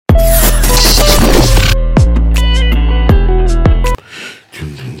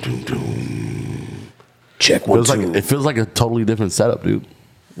Check It feels like a totally different setup, dude.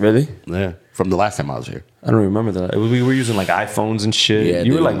 Really? Yeah, from the last time I was here. I don't remember that. We were using like iPhones and shit. Yeah,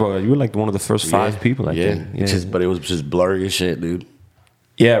 you were dude. like, bro, you were like one of the first 5 people, I think. Yeah. But it was just blurry as shit, dude.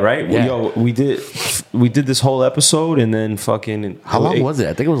 Yeah, right? Yeah. Yo, we did this whole episode and then fucking... How long was it?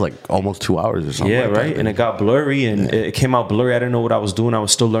 I think it was like almost 2 hours or something. Yeah, like right? that, And it got blurry and it came out blurry. I didn't know what I was doing. I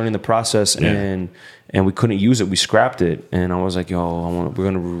was still learning the process and we couldn't use it. We scrapped it. And I was like, yo,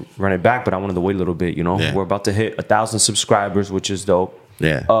 we're going to run it back, but I wanted to wait a little bit, you know? Yeah. We're about to hit 1,000 subscribers, which is dope.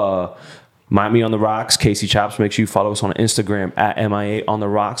 Yeah. Miami on the Rocks, Casey Chops. Make sure you follow us on Instagram at MIA on the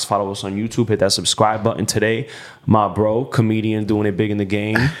Rocks. Follow us on YouTube. Hit that subscribe button today. My bro, comedian, doing it big in the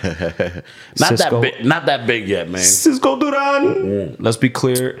game. Not that big yet, man. Cisco Duran. Let's be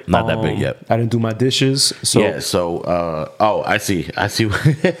clear. Not that big yet. I didn't do my dishes. So Yeah. So, I see.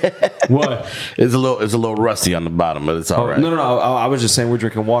 what? It's a little rusty on the bottom, but it's all right. No. I was just saying we're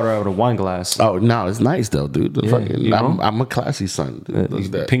drinking water out of a wine glass. Oh no, it's nice though, dude. you know? I'm a classy son. Dude. Look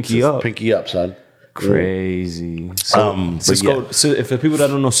at that. Pinky Just up. pinky up, son. Crazy. So, but Cisco. yeah. So if the people that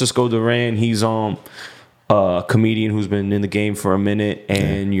don't know Cisco Duran, he's a comedian who's been in the game for a minute,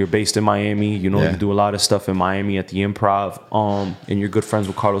 and you're based in Miami. You know, Yeah. you do a lot of stuff in Miami at the Improv. And you're good friends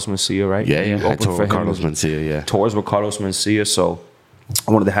with Carlos Mencia, right? Yeah, You yeah. I opened told for him. Carlos Mencia, yeah. Tours with Carlos Mencia. So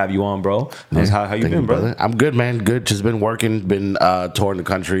I wanted to have you on, bro. How you been, brother? I'm good, man. Good. Just been working, been touring the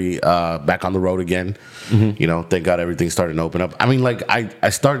country, back on the road again. Mm-hmm. You know, thank God everything's starting to open up. I mean, like I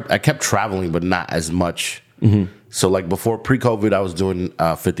kept traveling, but not as much. Mm-hmm. So like before pre-COVID, I was doing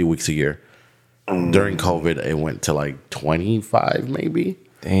 50 weeks a year. During COVID, it went to like 25 maybe.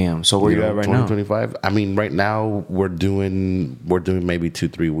 Damn. So where you at right 20, now? 25. I mean, right now we're doing maybe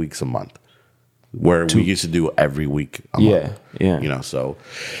 2-3 weeks a month. Where we used to do every week a month. Yeah. You know, so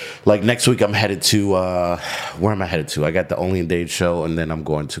like next week I'm headed to where am I headed to? I got the Only in Dade show and then I'm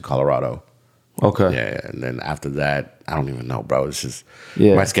going to Colorado. Okay. Yeah, and then after that, I don't even know, bro. It's just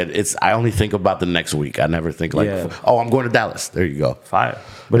Yeah. my schedule. I only think about the next week. I never think like, oh, I'm going to Dallas. There you go. Fire.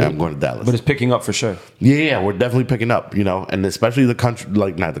 But I'm going to Dallas. But it's picking up for sure. Yeah, we're definitely picking up, you know, and especially the country,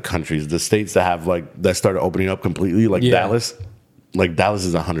 like not the countries, the states that have like that started opening up completely, like Dallas. Like Dallas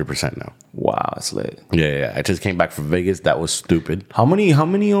is 100% now. Wow, it's lit. Yeah. I just came back from Vegas. That was stupid. How many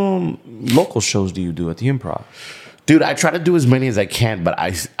local shows do you do at the Improv? Dude, I try to do as many as I can, but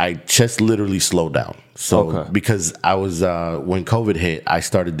I just literally slowed down. So because I was when COVID hit, I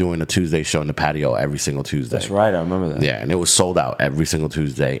started doing a Tuesday show in the patio every single Tuesday. That's right, I remember that. Yeah, and it was sold out every single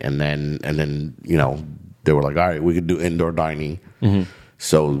Tuesday. And then you know they were like, all right, we could do indoor dining. Mm-hmm.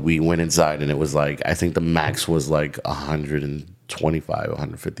 So we went inside, and it was like I think the max was like 125,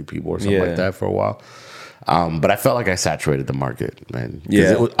 150 people or something like that for a while. But I felt like I saturated the market, man.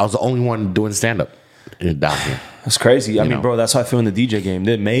 Yeah, I was the only one doing stand up down here. That's crazy. I mean, know? bro, that's how I feel in the DJ game.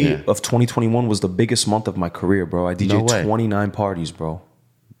 May of 2021 was the biggest month of my career, bro. I DJed 29 parties, bro.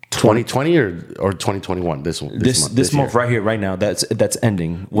 2020 or 2021? This month right here, right now, that's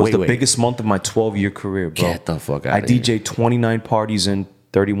ending, was the biggest month of my 12-year career, bro. Get the fuck out I of here. DJed 29 parties in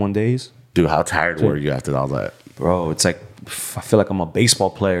 31 days. Dude, how tired were you after all that? Bro, it's like, I feel like I'm a baseball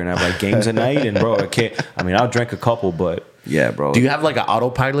player and I have like games at night, and bro, I'll drink a couple, but yeah, bro. Do you have like an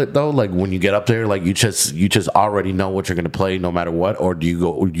autopilot though? Like when you get up there, like you just already know what you're gonna play no matter what, or do you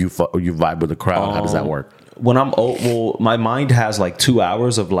go or you vibe with the crowd? How does that work? When I'm my mind has like 2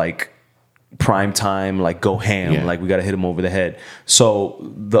 hours of like prime time, like go ham, like we got to hit him over the head. So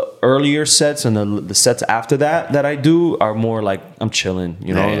the earlier sets and the sets after that I do are more like I'm chilling,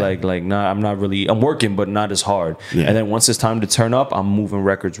 you know, like nah, I'm not really, I'm working but not as hard. And then once it's time to turn up, I'm moving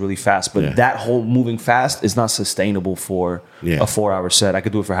records really fast. But that whole moving fast is not sustainable for a 4-hour set. I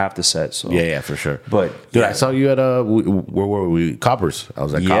could do it for half the set. So yeah, for sure. But dude, I saw you at where were we? Coppers. I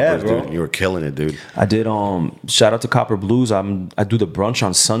was at Coppers, bro. dude. You were killing it, dude. I did shout out to Copper Blues. I do the brunch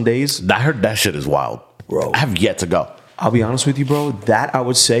on Sundays. I heard that shit is wild, bro. I have yet to go. I'll be honest with you, bro. That I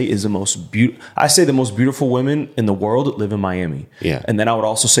would say is the most beautiful women in the world live in Miami. Yeah. And then I would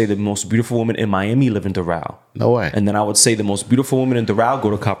also say the most beautiful women in Miami live in Doral. No way. And then I would say the most beautiful women in Doral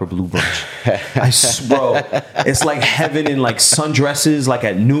go to Copper Blue Brunch. Bro, it's like heaven in like sundresses, like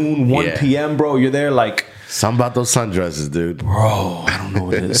at noon, 1 p.m., bro. You're there like... Something about those sundresses, dude. Bro, I don't know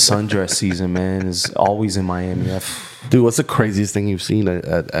what it is. Sundress season, man, is always in Miami. Dude, what's the craziest thing you've seen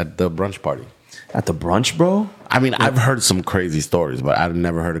at the brunch party? At the brunch, bro? I mean, I've heard some crazy stories, but I've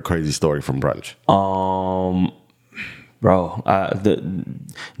never heard a crazy story from brunch. Bro,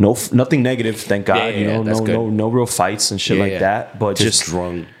 nothing negative, thank God. No real fights and shit like that. But just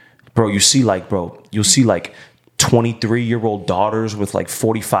drunk. Bro, you'll see like 23-year-old daughters with like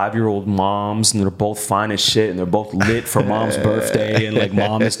 45-year-old moms, and they're both fine as shit, and they're both lit for mom's birthday, and like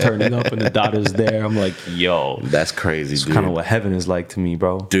mom is turning up and the daughter's there. I'm like, yo, that's crazy. it's dude. kind of what heaven is like to me,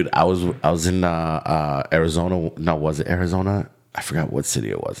 bro. Dude, I was in Arizona. No, was it Arizona? I forgot what city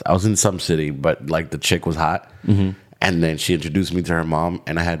it was. I was in some city, but like the chick was hot, and then she introduced me to her mom,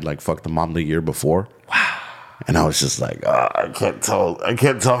 and I had like fucked the mom the year before. Wow. And I was just like, oh, I can't tell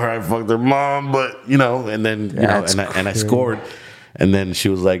her I fucked her mom, but you know. And then and I scored, and then she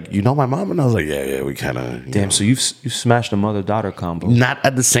was like, you know my mom, and I was like, yeah, we kind of. Damn, so you smashed a mother-daughter combo. Not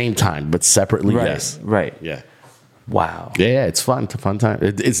at the same time, but separately. Right, yes, right. Yeah. Wow. Yeah, it's fun. It's a fun time.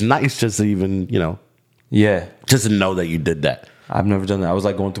 It's nice just to even Yeah. just to know that you did that. I've never done that. I was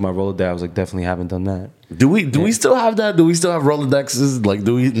like going through my Rolodex. I was like, definitely haven't done that. Do we still have that? Do we still have Rolodexes? Like,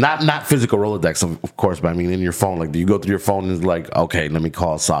 do we not physical Rolodex, of course, but I mean in your phone. Like, do you go through your phone and it's like, okay, let me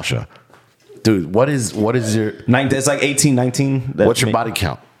call Sasha, dude? What is your? It's like 18, 19. What's your body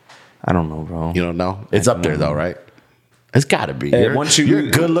count? I don't know, bro. You don't know? It's up there though, right? It's got to be. Hey, you're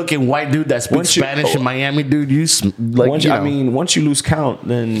a good-looking white dude that speaks Spanish in Miami, dude. Once you lose count,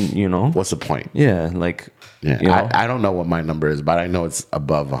 then what's the point? Yeah, like. Yeah, I don't know what my number is, but I know it's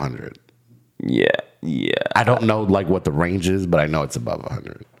above 100. Yeah. I don't know like what the range is, but I know it's above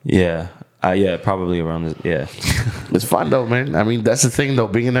 100. Yeah. Probably around this. Yeah. It's fun though, man. I mean, that's the thing though.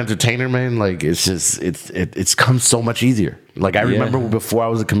 Being an entertainer, man, like it's just it's come so much easier. Like I remember before I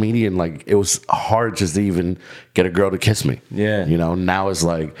was a comedian, like it was hard just to even get a girl to kiss me. Yeah. Now it's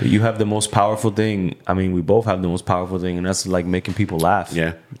like, but you have the most powerful thing. I mean, we both have the most powerful thing, and that's like making people laugh.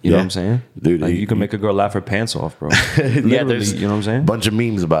 Yeah. You know what I'm saying? Dude, like you can make a girl laugh her pants off, bro. Yeah, there's you know what I'm saying? Bunch of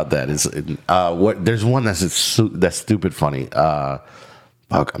memes about that. There's one that's stupid funny.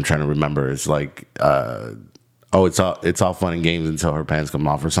 Fuck, I'm trying to remember. It's like, it's all fun and games until her pants come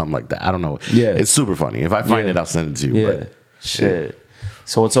off or something like that. I don't know. Yeah, it's super funny. If I find it, I'll send it to you. Yeah, but, shit.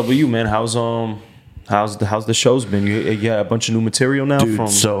 So what's up with you, man? How's the shows been? You got a bunch of new material now, dude.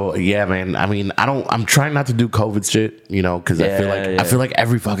 So yeah, man. I mean, I'm trying not to do COVID shit, because I feel like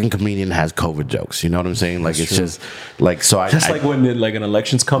every fucking comedian has COVID jokes. You know what I'm saying? Like it's just like so. Like when like an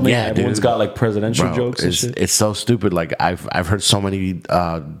election's coming, everyone's got like presidential jokes. It's so stupid. Like I've heard so many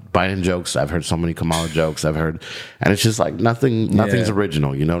Biden jokes. I've heard so many Kamala jokes. And it's just like nothing's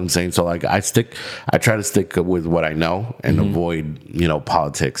original. You know what I'm saying? So like I try to stick with what I know and avoid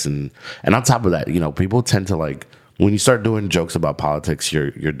politics and on top of that, people tend to like when you start doing jokes about politics,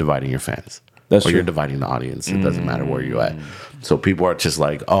 you're dividing your fans. That's true. You're dividing the audience. It doesn't matter where you're at. So people are just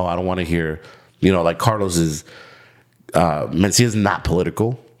like, oh, I don't want to hear, like Carlos is, Mencia's not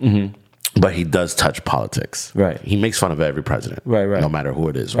political, but he does touch politics. Right. He makes fun of every president. Right. No matter who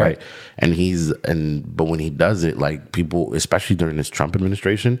it is. Right. But when he does it, like people, especially during this Trump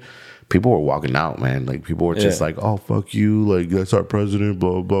administration, people were walking out, man. Like people were just like, oh, fuck you. Like that's our president,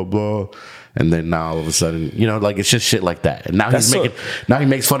 blah, blah, blah. And then now all of a sudden, like it's just shit like that. And now he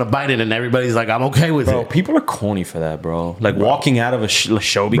makes fun of Biden, and everybody's like, I'm okay with it. People are corny for that, bro. Like walking out of a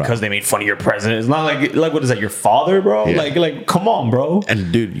show because they made fun of your president. It's not like what is that? Your father, bro? Yeah. Like come on, bro.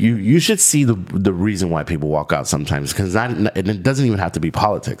 And dude, you should see the reason why people walk out sometimes, because it doesn't even have to be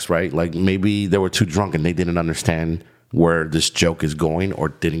politics, right? Like maybe they were too drunk and they didn't understand where this joke is going or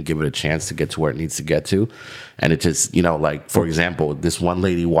didn't give it a chance to get to where it needs to get to. And it just, like, for example, this one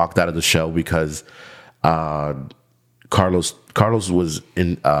lady walked out of the show because Carlos was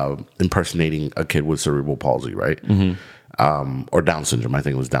impersonating a kid with cerebral palsy, right? Or Down syndrome. I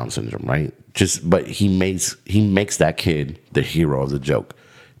think it was Down syndrome, right? But he makes that kid the hero of the joke.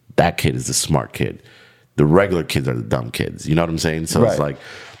 That kid is the smart kid. The regular kids are the dumb kids. You know what I'm saying? So It's like,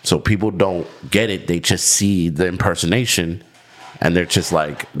 so people don't get it. They just see the impersonation, and they're just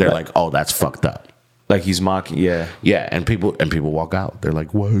like, oh, that's fucked up. Like he's mocking, yeah, and people walk out. They're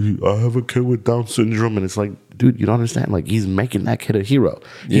like, "Why? I have a kid with Down syndrome," and it's like, dude, you don't understand. Like he's making that kid a hero.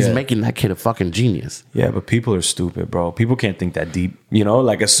 He's making that kid a fucking genius. Yeah, but people are stupid, bro. People can't think that deep.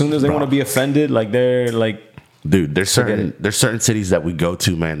 Like as soon as they want to be offended, like they're like, dude, there's certain cities that we go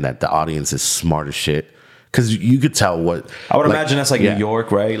to, man, that the audience is smart as shit. Because you could tell what I would imagine that's like New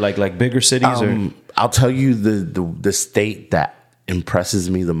York, right? Like bigger cities. I'll tell you the state that impresses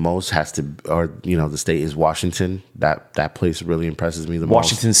me the most the state is Washington. That place really impresses me the most.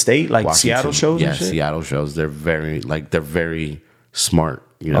 Washington State, like Washington, Seattle shows. Yeah, Seattle shows. They're very smart.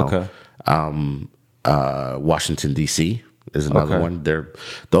 Okay. Washington D.C. is another one.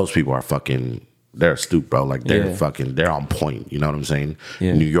 Those people are fucking. They're astute, bro. Like they're on point. You know what I'm saying?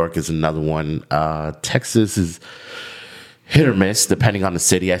 Yeah. New York is another one. Texas is hit or miss depending on the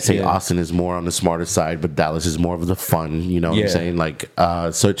city. I say Austin is more on the smarter side, but Dallas is more of the fun. You know what I'm saying? Like,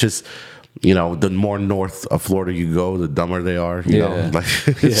 so it just You know, the more north of Florida you go, the dumber they are. You know, like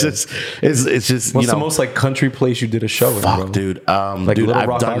it's just What's the most like country place you did a show in, bro? Dude. Like dude, Little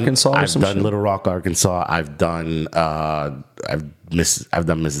Rock, Arkansas, or I've some done shit? Little Rock, Arkansas. I've done I've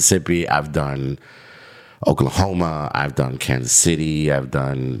done Mississippi. I've done Oklahoma. I've done Kansas City. I've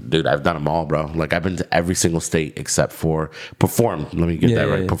done them all, bro. Like I've been to every single state except for performed. Let me get that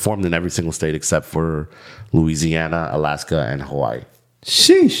right. Performed in every single state except for Louisiana, Alaska, and Hawaii.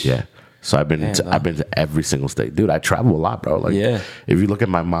 Sheesh. Yeah. So I've been to every single state, dude. I travel a lot, bro. Like, if you look at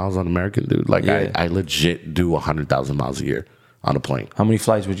my miles on American, dude, like I legit do 100,000 miles a year on a plane. How many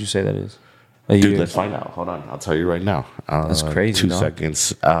flights would you say that is? Dude, let's find out. Hold on, I'll tell you right now. That's crazy. 2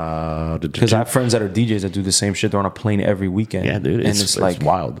 seconds. Because I have friends that are DJs that do the same shit. They're on a plane every weekend. Yeah, dude, it's like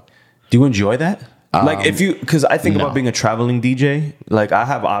wild. Do you enjoy that? Like because I think about being a traveling DJ, like I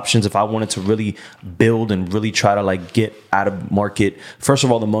have options if I wanted to really build and really try to like get out of market. First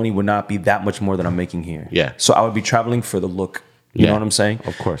of all, the money would not be that much more than I'm making here. Yeah. So I would be traveling for the look. You know what I'm saying?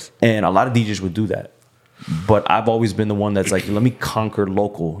 Of course. And a lot of DJs would do that. But I've always been the one that's like, let me conquer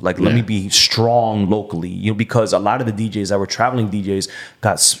local. Like, let me be strong locally. You know, because a lot of the DJs that were traveling DJs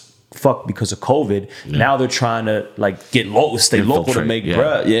got fucked because of COVID. Now they're trying to like stay local to make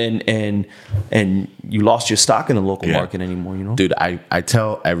bread. And you lost your stock in the local market anymore, you know? Dude, I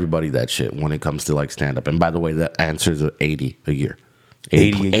tell everybody that shit when it comes to like stand up. And by the way, the answers are 80 a year.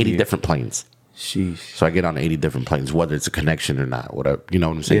 80 different planes. Sheesh. So I get on 80 different planes, whether it's a connection or not, whatever. You know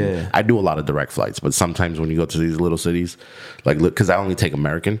what I'm saying? Yeah. I do a lot of direct flights, but sometimes when you go to these little cities, like, because I only take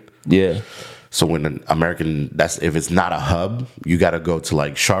American. Yeah. So when an American, if it's not a hub, you got to go to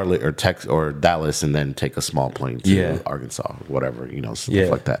like Charlotte or Texas or Dallas and then take a small plane to Arkansas, whatever, you know, stuff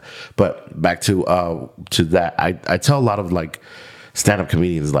like that. But back to that, I tell a lot of like stand-up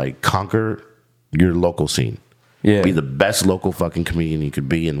comedians, like, conquer your local scene. Yeah. Be the best local fucking comedian you could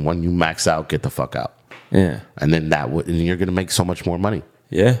be, and when you max out, get the fuck out. Yeah. And then and you're gonna make so much more money.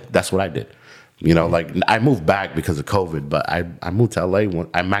 Yeah. That's what I did. You know, like I moved back because of COVID, but I moved to LA when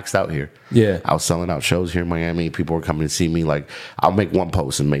I maxed out here. Yeah. I was selling out shows here in Miami. People were coming to see me. Like, I'll make one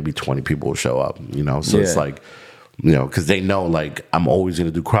post and maybe 20 people will show up, you know? So it's like, you know, because they know, like, I'm always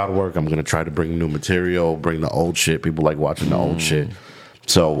going to do crowd work. I'm going to try to bring new material, bring the old shit. People like watching the old shit.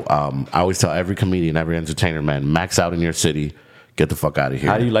 So I always tell every comedian, every entertainer, man, max out in your city. Get the fuck out of here.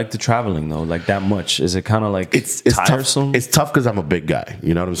 How do you like the traveling though? Like that much? Is it kind of like it's tiresome? Tough. It's tough because I'm a big guy.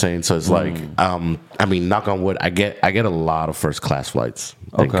 You know what I'm saying? So it's like, I mean, knock on wood, I get a lot of first class flights.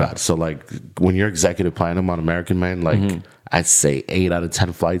 Thank God. So like when you're executive platinum on American, man, like I'd say 8 out of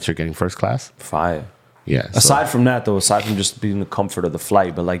 10 flights you're getting first class. Fire. Yeah. Aside from that though, aside from just being the comfort of the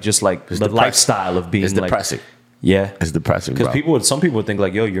flight, but like just like the lifestyle of being, it's depressing. Yeah, it's depressing because some people would think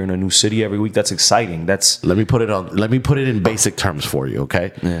like, yo, you're in a new city every week. That's exciting. Let me put it in basic terms for you,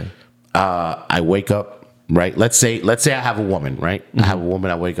 okay? Yeah. I wake up, right? Let's say I have a woman, right? I have a woman.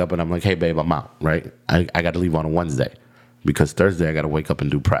 I wake up and I'm like, hey babe, I'm out, right? I got to leave on a Wednesday because Thursday I got to wake up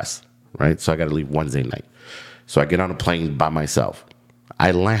and do press, right? So I got to leave Wednesday night. So I get on a plane by myself. I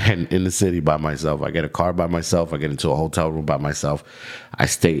land in the city by myself. I get a car by myself. I get into a hotel room by myself.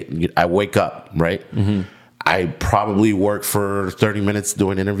 I wake up, right? I probably work for 30 minutes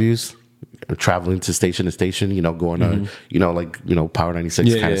doing interviews, traveling to station, you know, going to, you know, like, you know, Power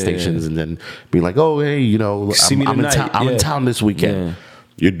 96 kind of stations, and then being like, oh, hey, you know, I'm in town this weekend. Yeah.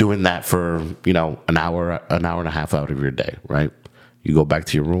 You're doing that for, you know, an hour and a half out of your day, right? You go back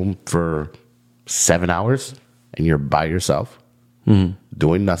to your room for 7 hours and you're by yourself,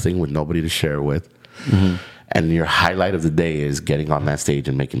 doing nothing with nobody to share with. And your highlight of the day is getting on that stage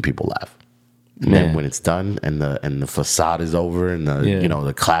and making people laugh. And then when it's done and the facade is over and the you know,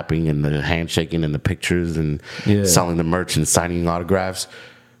 the clapping and the handshaking and the pictures and selling the merch and signing autographs,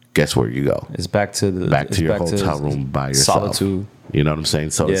 guess where you go? It's back to your hotel room by yourself. Solitude. You know what I'm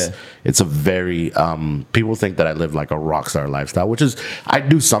saying? So it's a very people think that I live like a rock star lifestyle, which is I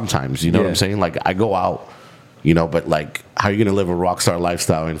do sometimes. You know what I'm saying? Like I go out, you know, but like how are you gonna live a rock star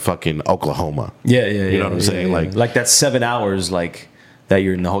lifestyle in fucking Oklahoma? You know what I'm saying? Like that's 7 hours like that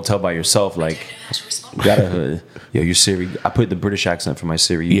you're in the hotel by yourself, like you gotta your Siri. I put the British accent for my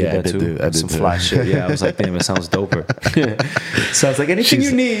Siri. You did that too. I did some fly shit. Yeah, I was like, damn, it sounds doper. Sounds like anything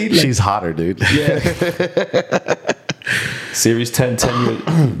you need. She's hotter, dude. Yeah. Series 10.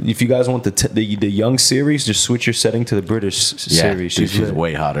 If you guys want the young series, just switch your setting to the British series. She's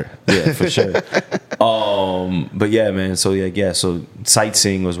way hotter. Yeah, for sure. But yeah, man. So so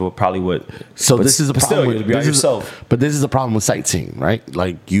sightseeing was probably what. So this is a problem. Still, be by yourself. But this is a problem with sightseeing, right?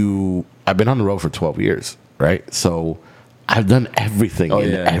 Like I've been on the road for 12 years, right? So I've done everything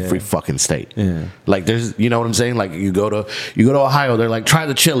in every fucking state. Yeah. Like there's, you know what I'm saying? Like you go to Ohio, they're like, try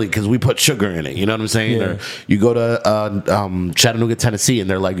the chili because we put sugar in it. You know what I'm saying? Yeah. Or you go to Chattanooga, Tennessee, and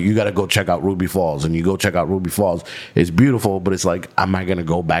they're like, you got to go check out Ruby Falls, and you go check out Ruby Falls. It's beautiful, but it's like, am I gonna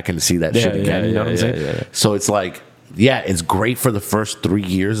go back and see that shit again? You know what I'm saying? Yeah. So it's like, yeah, it's great for the first 3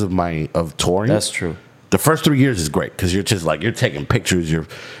 years of touring. That's true. The first 3 years is great because you're just like, you're taking pictures. You're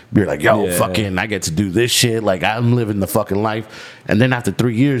like, yo, fucking, I get to do this shit. Like, I'm living the fucking life. And then after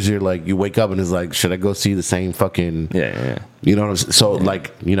 3 years, you're like, you wake up and it's like, should I go see the same fucking? Yeah. You know what I'm saying? So,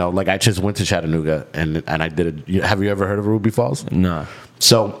 like, you know, like I just went to Chattanooga and I did it. Have you ever heard of Ruby Falls? Nah.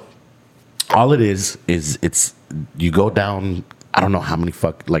 So, all it is it's you go down. I don't know how many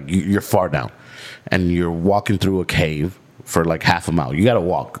you're far down, and you're walking through a cave for like half a mile. You got to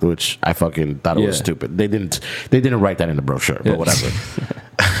walk, which I fucking thought it was stupid. They didn't write that in the brochure, but whatever.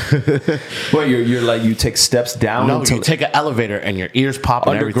 Well, you're like, you take steps down. No, you take an elevator and your ears pop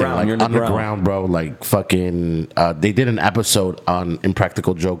and everything. Like underground, bro. Like fucking. They did an episode on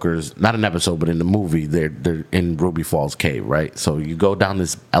Impractical Jokers. Not an episode, but in the movie, they're in Ruby Falls Cave, right? So you go down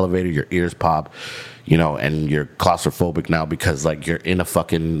this elevator, your ears pop. You know, and you're claustrophobic now because like you're in a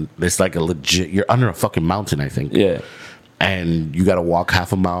fucking. It's like a legit. You're under a fucking mountain, I think. Yeah. And you got to walk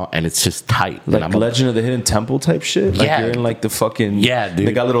half a mile, and it's just tight. Like Legend of the Hidden Temple type shit? Like you're in like the fucking... Yeah, dude.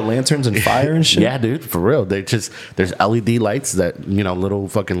 They got little lanterns and fire and shit? Yeah, dude, for real. There's LED lights that, you know, little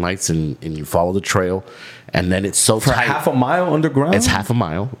fucking lights, and you follow the trail. And then it's so For tight. half a mile underground? It's half a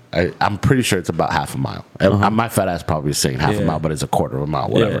mile. I'm pretty sure it's about half a mile. My fat ass probably is saying half a mile, but it's a quarter of a mile,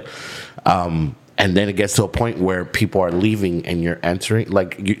 whatever. Yeah. And then it gets to a point where people are leaving and you're entering.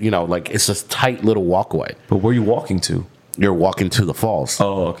 Like, you know, like it's this tight little walkway. But where are you walking to? You're walking to the falls.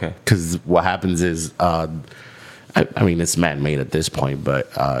 Oh, okay. Because what happens is, I mean, it's man-made at this point,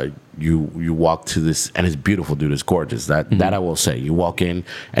 but you walk to this, and it's beautiful, dude. It's gorgeous. That I will say. You walk in,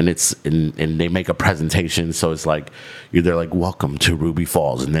 and and they make a presentation, so it's like they're like, "Welcome to Ruby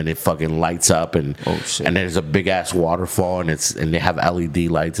Falls," and then it fucking lights up, and there's a big ass waterfall, and they have LED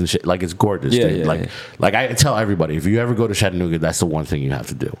lights and shit. Like it's gorgeous, dude. Like I tell everybody, if you ever go to Chattanooga, that's the one thing you have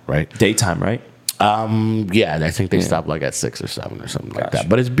to do, right? Daytime, right? Yeah, I think they stop like at 6 or 7 or something like that.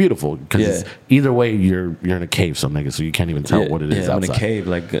 But it's beautiful because either way, you're in a cave, so nigga, so you can't even tell what it is outside. In a cave,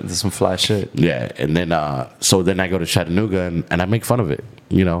 like there's some fly shit. Yeah, and then so then I go to Chattanooga and I make fun of it.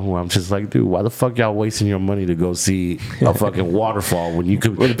 You know, I'm just like, dude, why the fuck y'all wasting your money to go see a fucking waterfall when you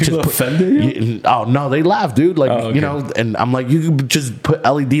could? Were the people offended you? Oh no, they laugh, dude. Like you know, and I'm like, you could just put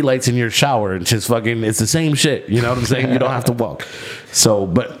LED lights in your shower and just fucking, it's the same shit. You know what I'm saying? You don't have to walk. So,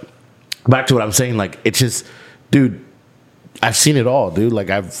 but. Back to what I'm saying, like it's just, dude, I've seen it all, dude. Like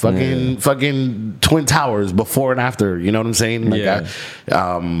I've fucking Twin Towers before and after. You know what I'm saying? Like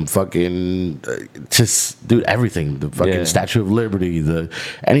just dude, everything. The fucking Statue of Liberty,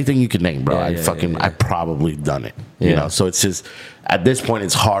 anything you could name, bro. I probably done it. You know, so it's just at this point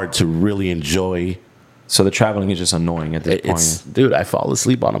it's hard to really enjoy. So the traveling is just annoying at this point. Dude, I fall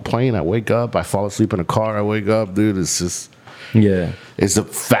asleep on a plane. I wake up. I fall asleep in a car. I wake up, dude. It's just. Yeah, it's the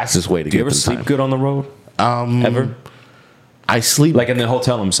fastest way to get. Do you ever sleep good on the road? Ever? I sleep like in the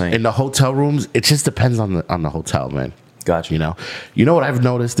hotel. I'm saying in the hotel rooms. It just depends on the hotel, man. Gotcha. You know what I've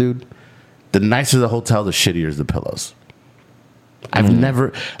noticed, dude. The nicer the hotel, the shittier is the pillows. I've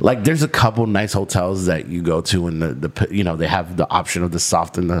never like. There's a couple nice hotels that you go to, and the they have the option of the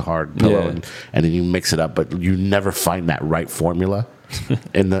soft and the hard pillow, and then you mix it up. But you never find that right formula.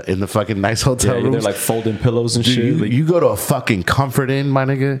 in the fucking nice hotel rooms. They're like folding pillows and shit. You go to a fucking Comfort Inn, my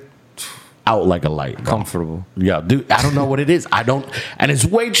nigga, out like a light. Bro. Comfortable. Yeah, dude. I don't know what it is. And it's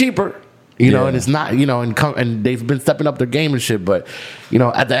way cheaper. You know, and it's not. You know, and they've been stepping up their game and shit. But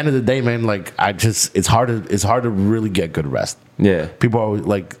at the end of the day, man, like it's hard to really get good rest. Yeah. People are always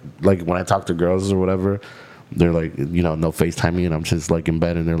like when I talk to girls or whatever. They're like, no FaceTime me, and I'm just like in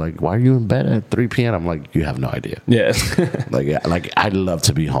bed, and they're like, why are you in bed at 3 p.m.? I'm like, you have no idea. Yeah. like I'd love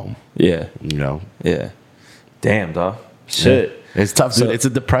to be home. Yeah. Yeah. Damn, dog. Shit. Yeah. It's tough, dude. It's a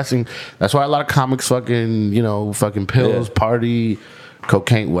depressing. That's why a lot of comics fucking pills, party,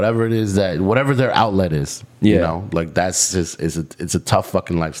 cocaine, whatever it is whatever their outlet is. Yeah. Like that's just it's a tough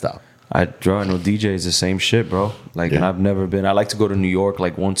fucking lifestyle. I know DJs the same shit, bro. Like, and I've never been. I like to go to New York,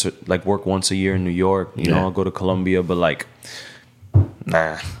 work once a year in New York. You know, I'll go to Colombia, but like,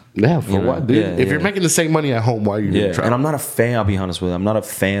 nah. Yeah, for what, dude? If you're making the same money at home, why are you? Yeah, and I'm not a fan. I'll be honest with you. I'm not a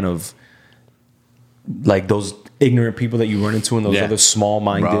fan of like those ignorant people that you run into in those other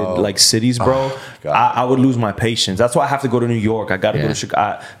small-minded cities, bro. I would lose my patience. That's why I have to go to New York. I got to go to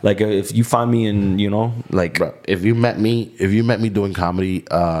Chicago. Like if you find me in, bro, if you met me doing comedy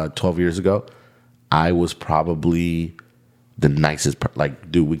 12 years ago, I was probably the nicest,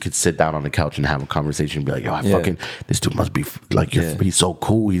 like, dude, we could sit down on the couch and have a conversation and be like, yo, this dude must be like, he's so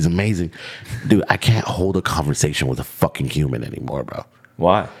cool, he's amazing. Dude, I can't hold a conversation with a fucking human anymore, bro.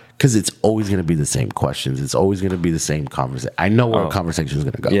 Why? Because it's always going to be the same questions. It's always going to be the same conversation. I know where a conversation is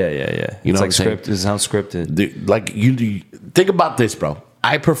going to go. Yeah. You know it's like scripted. It sounds scripted. Dude, like, you think about this, bro.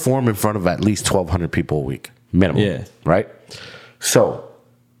 I perform in front of at least 1,200 people a week, minimum. Yeah. Right? So,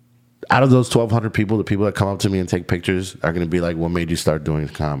 out of those 1,200 people, the people that come up to me and take pictures are going to be like, what made you start doing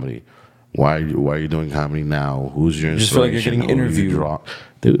comedy? Why are you doing comedy now? Who's your inspiration? Just feel like you're getting interviewed.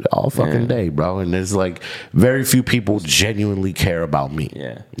 Dude, all fucking day, bro. And there's like very few people genuinely care about me.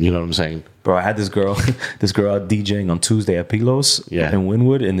 Yeah. You know what I'm saying? Bro, I had this girl out DJing on Tuesday at Pilos in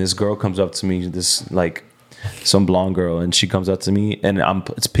Wynwood, and this girl comes up to me, some blonde girl, and she comes up to me, and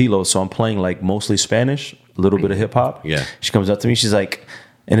it's Pilos, so I'm playing like mostly Spanish, a little bit of hip hop. Yeah. She comes up to me, she's like,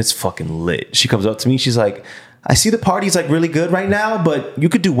 and it's fucking lit. She comes up to me, she's like, I see the party's like really good right now, but you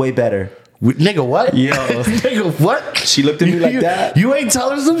could do way better. Nigga, what? Yo. Nigga, what? She looked at me like that. You ain't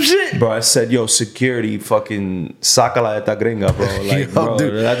telling her some shit? Bro, I said, yo, security, fucking sacala esta gringa, bro. Like, yo, bro,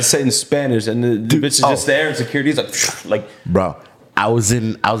 dude. I had to say it in Spanish, and the bitch is just there, and security's like, bro. I was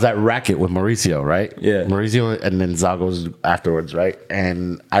at Racket with Mauricio, right? Yeah. Mauricio and then Zagos afterwards, right?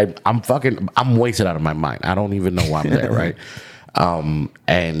 And I'm wasted out of my mind. I don't even know why I'm there, right?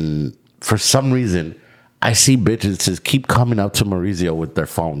 And for some reason, I see bitches just keep coming up to Mauricio with their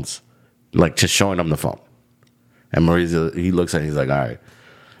phones, like just showing them the phone. And Mauricio, he looks at it, he's like, all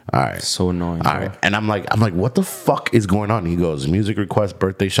right. So annoying. All right. And I'm like, what the fuck is going on? He goes, music requests,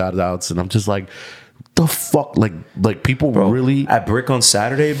 birthday shout outs. And I'm just like, the fuck? Like people really at Brick on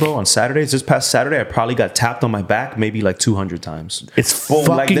Saturday, bro. On Saturdays, this past Saturday, I probably got tapped on my back maybe like 200 times. It's fucking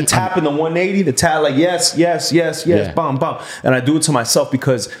like the tap in the 180, the tap like yes, bam, bam. And I do it to myself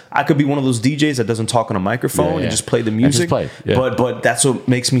because I could be one of those DJs that doesn't talk on a microphone and just play the music. But that's what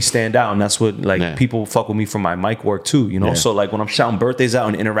makes me stand out, and that's what people fuck with me for my mic work too. You know, so like when I'm shouting birthdays out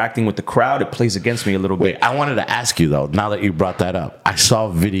and interacting with the crowd, it plays against me a little bit. Wait, I wanted to ask you though. Now that you brought that up, I saw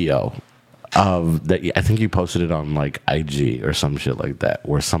a video of that. I think you posted it on like IG or some shit like that,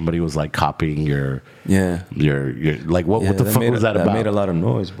 where somebody was like copying your like what the fuck was that about? That made a lot of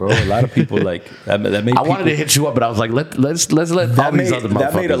noise, bro. A lot of people like that made. I wanted to hit you up, but I was like, let's let all these other motherfuckers.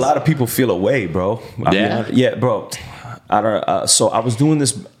 That made a lot of people feel away, bro. Bro. So I was doing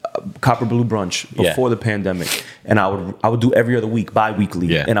this Copper Blue brunch before the pandemic, and I would do every other week,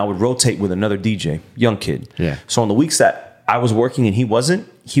 bi-weekly, and I would rotate with another DJ, young kid. Yeah. So on the weeks that I was working and he wasn't,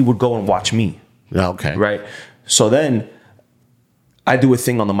 he would go and watch me. Okay. Right. So then I do a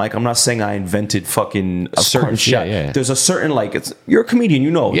thing on the mic. I'm not saying I invented fucking a certain shot. Yeah. There's a certain you're a comedian,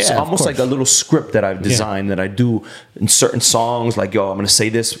 you know. It's almost like a little script that I've designed that I do in certain songs. Like, yo, I'm gonna say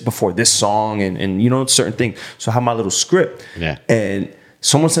this before this song, and you know, certain things. So I have my little script. Yeah. And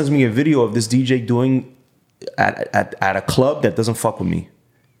someone sends me a video of this DJ doing at a club that doesn't fuck with me.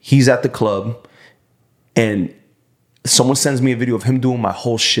 He's at the club, and someone sends me a video of him doing my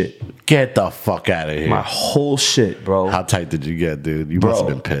whole shit. Get the fuck out of here. My whole shit, bro. How tight did you get, dude? You must have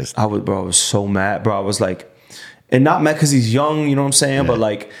been pissed. I was so mad, bro. I was like, and not mad because he's young, you know what I'm saying? But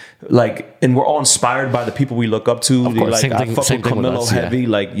like, and we're all inspired by the people we look up to. Of course, like, I fuck with Camilo heavy,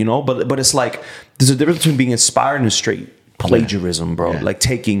 like, you know, but it's like, there's a difference between being inspired and straight plagiarism, bro. Like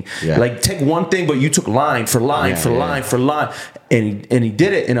take one thing, but you took line for line for line for line, and he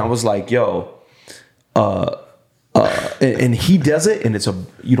did it, and I was like, yo, and he does it, and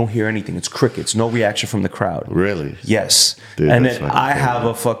you don't hear anything. It's crickets, no reaction from the crowd. Really? Yes. Dude, and then I have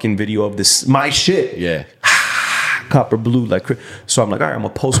a fucking video of this, my shit. Yeah. Copper Blue, so I'm like, all right, I'm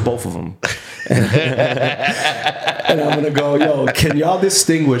gonna post both of them, and I'm gonna go, yo, can y'all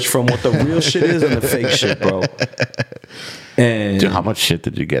distinguish from what the real shit is and the fake shit, bro? And dude, how much shit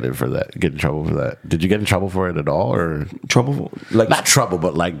did you get in trouble for that? Did you get in trouble for it at all, or trouble? Not trouble,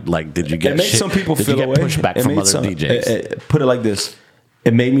 but like did you get? It made some people feel away. Pushback from other DJs. Put it like this: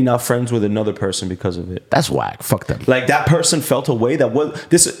 it made me not friends with another person because of it. That's whack. Fuck them. Like that person felt a way that was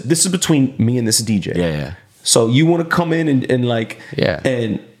this is between me and this DJ. Yeah. So you want to come in and like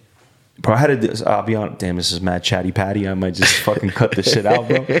and. Bro, I'll be honest. Damn, this is mad chatty patty. I might just fucking cut this shit out,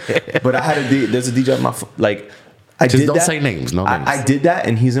 bro. But there's a DJ on my I just did don't that. say names. No names. I did that,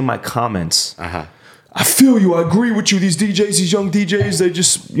 and he's in my comments. Uh-huh. I feel you. I agree with you. These DJs, these young DJs, they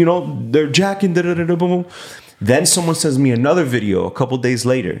just, you know, they're jacking. Boom. Then someone sends me another video a couple days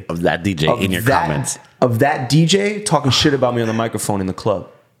later of that DJ in your comments of that DJ talking shit about me on the microphone in the club.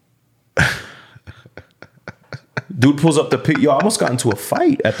 Dude pulls up the pic. Yo, I almost got into a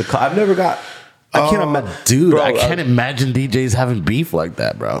fight at the club. I can't imagine. Dude, bro, I can't imagine DJs having beef like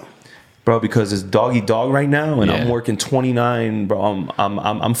that, bro. Bro, because it's dog eat dog right now, and Yeah. I'm working 29, bro.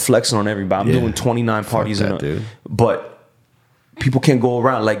 I'm flexing on everybody. I'm doing 29 parties dude. but people can't go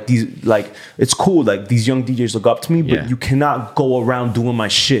around like these. Like, it's cool. Like, these young DJs look up to me, but Yeah. you cannot go around doing my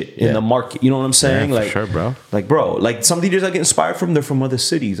shit in the market. You know what I'm saying? Yeah, for like, sure, bro. Like, bro, like some DJs I get inspired from, they're from other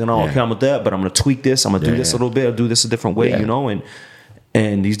cities, and okay, I'm with that, but I'm gonna tweak this. I'm gonna do this a little bit. I'll do this a different way. You know,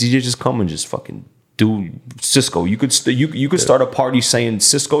 and these DJs just come and just fucking do Cisco. You could you could start a party saying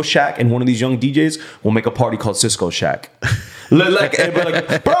Cisco Shack, and one of these young DJs will make a party called Cisco Shack. like,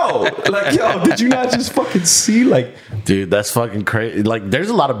 bro, like, yo, did you not just fucking see? Like, dude, that's fucking crazy. Like, there's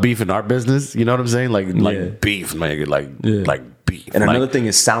a lot of beef in our business. You know what I'm saying? Like beef, man. Like beef. and like, another thing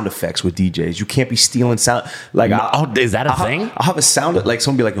is sound effects with DJs. You can't be stealing sound. Like, is that a thing? I'll have a sound like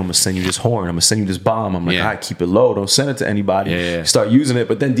someone be like, I'm gonna send you this horn. I'm gonna send you this bomb. I'm like, all right, keep it low. Don't send it to anybody. Yeah. Start using it,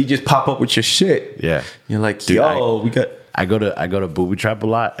 but then DJs pop up with your shit. Yeah. You're like, Dude, we got. I go to Booby Trap a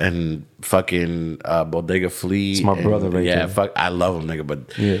lot, and fucking Bodega Flea. It's my brother right there. Fuck, I love him, nigga. But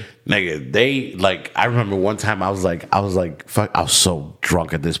nigga, they like. I remember one time I was like, fuck, I was so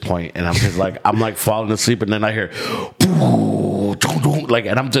drunk at this point, and I'm just like, I'm like falling asleep, and then I hear, like,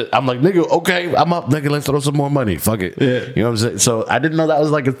 and I'm like, nigga, okay, I'm up, nigga, let's throw some more money, fuck it, you know what I'm saying? So I didn't know that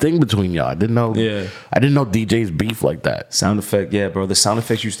was like a thing between y'all. I didn't know DJs beef like that. Sound effect, yeah, bro. The sound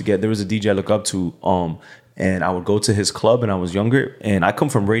effects used to get. There was a DJ I look up to, and I would go to his club, and I was younger, and I come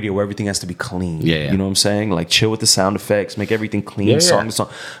from radio where everything has to be clean. Yeah. You know what I'm saying? Like, chill with the sound effects, make everything clean, song to song.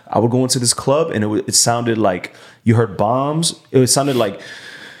 I would go into this club, and it sounded like you heard bombs. It sounded like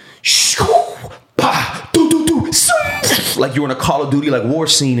like you were in a Call of Duty like war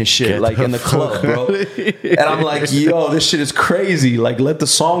scene and shit, like in the club, bro. And I'm like, yo, this shit is crazy. Like, let the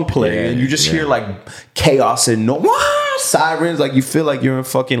song play, and you just hear like chaos and sirens. Like, you feel like you're in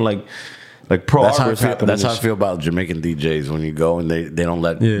fucking like Pro Arbor's happening. That's how I feel about Jamaican DJs when you go and they don't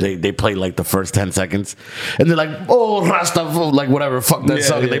let they play like the first 10 seconds and they're like, oh, Rasta, like whatever, fuck that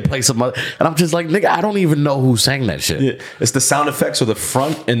song, and they play some other, and I'm just like, nigga, I don't even know who sang that shit. Yeah. It's the sound effects or the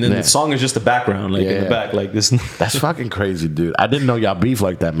front, and then the song is just the background, like in the back, like this. That's fucking crazy, dude. I didn't know y'all beef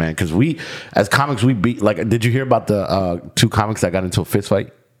like that, man. Because we, as comics, we beat. Like, did you hear about the 2 comics that got into a fist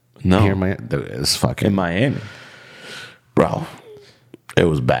fight? No, here, man, it's fucking in Miami, bro. It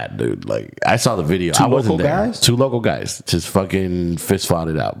was bad, dude. Like, I saw the video. I wasn't there. Guys? 2 local guys just fucking fist fought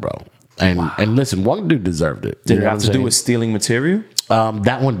it out, bro. And listen, one dude deserved it. Did it have to do with stealing material?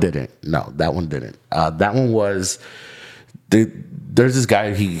 That one didn't. No, that one didn't. That one was there's this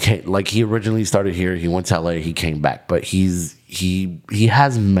guy. He originally started here. He went to LA. He came back, but he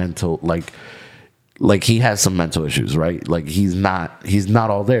has mental he has some mental issues, right? Like, he's not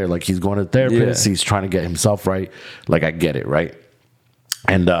all there. Like, he's going to therapist. He's trying to get himself right. Like, I get it, right?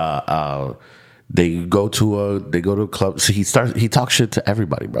 And they go to a club. So he talks shit to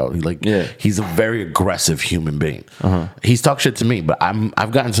everybody, bro. He's a very aggressive human being. He's talked shit to me, but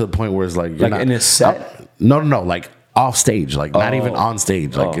I've gotten to the point where it's like, you're not in his set. No, like off stage, like not even on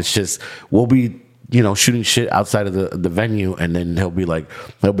stage. Like, it's just, we'll be, shooting shit outside of the venue, and then he'll be like,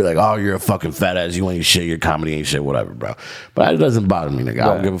 oh, you're a fucking fat ass, you ain't shit, your comedy ain't shit, whatever, bro. But it doesn't bother me, nigga. I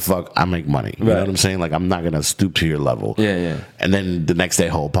don't give a fuck. I make money. You know what I'm saying? Like, I'm not gonna stoop to your level. Yeah. And then the next day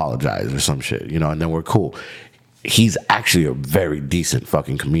he'll apologize or some shit, and then we're cool. He's actually a very decent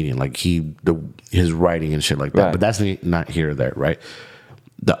fucking comedian. Like, his writing and shit like that. But that's not here or there, right?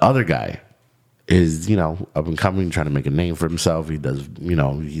 The other guy is, up and coming, trying to make a name for himself. He does,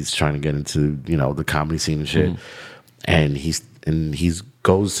 he's trying to get into, the comedy scene and shit. And he's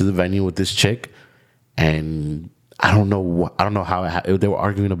goes to the venue with this chick, and I don't know how they were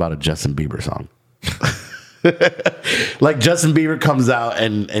arguing about a Justin Bieber song. Like, Justin Bieber comes out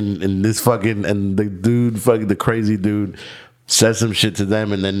and this fucking, and the dude, fucking the crazy dude, says some shit to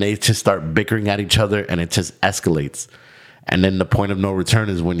them, and then they just start bickering at each other, and it just escalates. And then the point of no return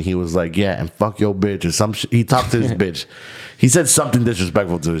is when he was like, yeah, and fuck your bitch or some shit. He talked to his bitch. He said something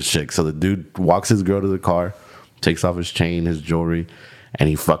disrespectful to his chick. So the dude walks his girl to the car, takes off his chain, his jewelry, and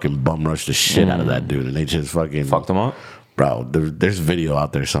he fucking bum rushed the shit out of that dude. And they just fucking fucked him up. Bro, there's video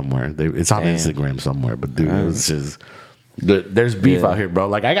out there somewhere. It's on Instagram somewhere. But dude, it was just, there's beef out here, bro.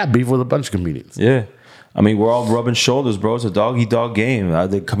 Like, I got beef with a bunch of comedians. Yeah. I mean, we're all rubbing shoulders, bro. It's a dog-eat-dog game.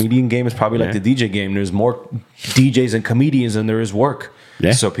 The comedian game is probably like the DJ game. There's more DJs and comedians than there is work.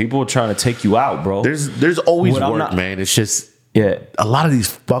 Yeah. So people are trying to take you out, bro. There's always work, man. It's just, a lot of these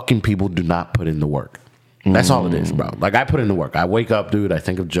fucking people do not put in the work. That's all it is, bro. Like, I put in the work. I wake up, dude. I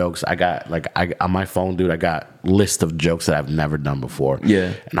think of jokes. I got, on my phone, dude, I got list of jokes that I've never done before.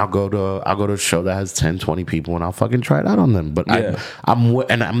 Yeah. And I'll go to a show that has 10, 20 people, and I'll fucking try it out on them. But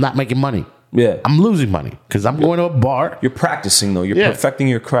I'm not making money. Yeah, I'm losing money because I'm going to a bar. You're practicing, though. You're perfecting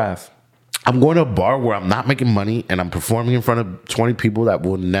your craft. I'm going to a bar where I'm not making money and I'm performing in front of 20 people that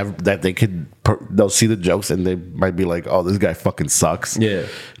will never, that they'll see the jokes and they might be like, oh, this guy fucking sucks. Yeah.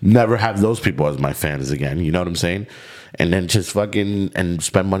 Never have those people as my fans again. You know what I'm saying? And then just fucking, and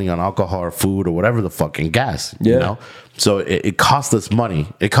spend money on alcohol or food or whatever the fucking gas, you know? So it costs us money.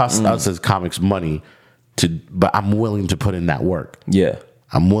 It costs us as comics money but I'm willing to put in that work. Yeah.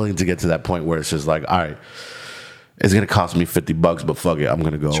 I'm willing to get to that point where it's just like, all right, it's gonna cost me $50, but fuck it, I'm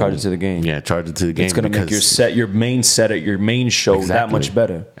gonna go charge it to the game. Yeah, charge it to the game. It's gonna make your main set at your main show that much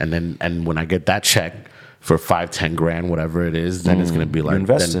better. And when I get that check for $5-10 grand, whatever it is, then it's gonna be like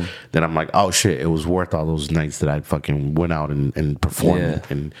then I'm like, oh shit, it was worth all those nights that I fucking went out and performed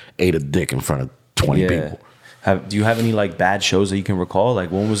and ate a dick in front of 20 people. Do you have any like bad shows that you can recall?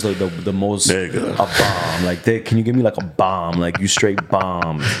 Like when was like the most a bomb? Like can you give me like a bomb? Like you straight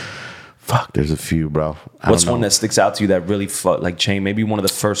bomb. Fuck, there's a few, bro. What's one that sticks out to you that really like changed? Maybe one of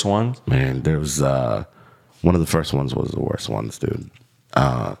the first ones. Man, there was one of the first ones was the worst ones, dude.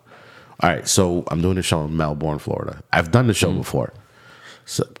 All right, so I'm doing a show in Melbourne, Florida. I've done the show before,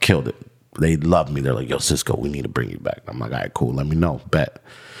 so killed it. They love me. They're like, yo, Cisco, we need to bring you back. I'm like, all right, cool. Let me know. Bet.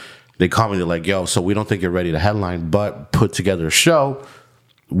 They call me. They're like, yo, so we don't think you're ready to headline, but put together a show.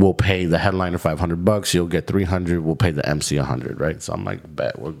 We'll pay the headliner $500. You'll get $300. We'll pay the MC $100, right? So I'm like,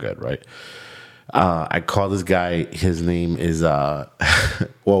 bet, we're good, right? I call this guy. His name is well,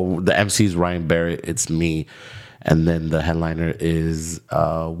 the MC is Ryan Barrett. It's me, and then the headliner is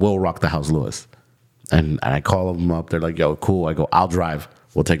Will Rock the House Lewis. And I call them up. They're like, yo, cool. I go, I'll drive.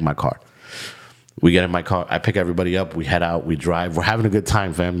 We'll take my car. We get in my car. I pick everybody up. We head out. We drive. We're having a good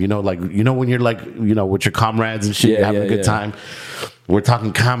time, fam. You know, like when you're like with your comrades and shit, you're having a good time. We're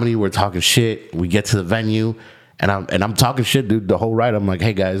talking comedy. We're talking shit. We get to the venue, and I'm talking shit, dude. The whole ride, I'm like,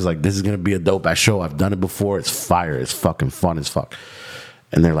 hey guys, like this is gonna be a dope ass show. I've done it before. It's fire. It's fucking fun as fuck.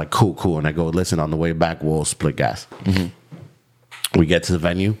 And they're like, cool. And I go, listen. On the way back, we'll split gas. Mm-hmm. We get to the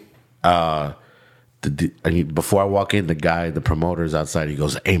venue. Before I walk in, the promoter is outside. He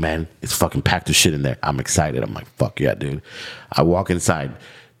goes, hey man, it's fucking packed as shit in there. I'm excited. I'm like, fuck yeah, dude. I walk inside.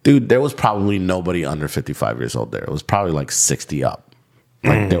 Dude, there was probably nobody under 55 years old there. It was probably like 60 up.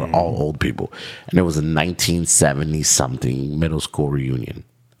 Like they were all old people. And it was a 1970 something middle school reunion.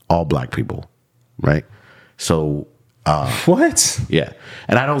 All black people. Right? So what? Yeah.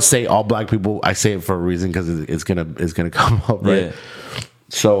 And I don't say all black people. I say it for a reason because it's gonna come up, right? Yeah.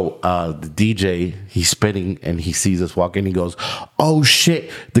 So the DJ, he's spinning and he sees us walk in. He goes, oh shit,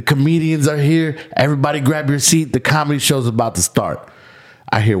 the comedians are here. Everybody grab your seat. The comedy show's about to start.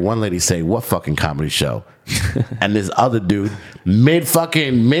 I hear one lady say, what fucking comedy show? And this other dude, mid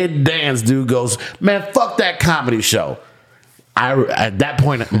dance dude goes, man, fuck that comedy show. At that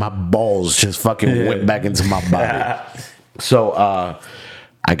point, my balls just fucking went back into my body. So I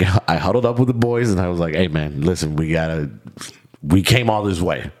huddled up with the boys and I was like, hey man, listen, we came all this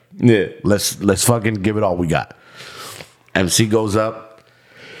way. Yeah. Let's fucking give it all we got. MC goes up,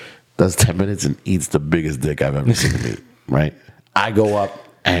 does 10 minutes and eats the biggest dick I've ever seen him eat. Right? I go up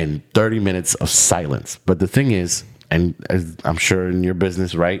and 30 minutes of silence. But the thing is, and as I'm sure in your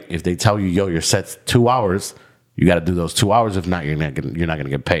business, right? If they tell you, yo, your set's 2 hours, you got to do those 2 hours. If not, you're not gonna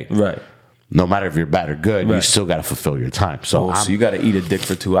get paid. Right. No matter if you're bad or good, you still got to fulfill your time. So you got to eat a dick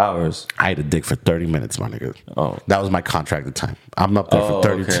for 2 hours. I ate a dick for 30 minutes, my nigga. Oh. That was my contracted time. I'm up there for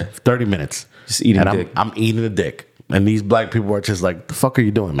 30 minutes. Just eating dick. I'm eating a dick. And these black people are just like, the fuck are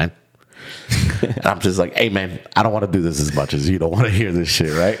you doing, man? And I'm just like, hey, man, I don't want to do this as much as you don't want to hear this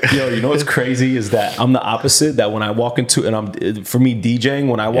shit, right? Yo, you know what's crazy is that I'm the opposite. That when I walk into, for me DJing,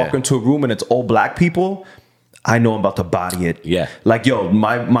 when I walk into a room and it's all black people, I know I'm about to body it. Yeah. Like, yo,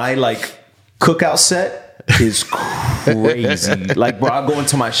 my like cookout set is crazy. Like, bro, I go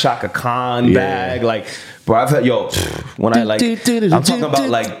into my Shaka Khan bag. Like, bro, I've had, when I like, I'm talking about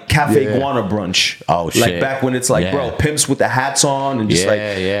like Cafe Iguana brunch. Oh, shit. Like back when it's like, bro, pimps with the hats on and just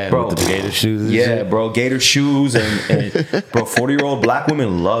bro. With the gator shoes. Yeah, bro, gator shoes. And bro, 40-year-old black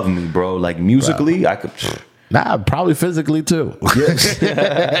women love me, bro. Like musically, I could. Nah, probably physically too.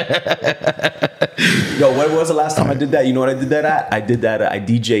 Yo, when was the last time I did that? You know what I did that at? I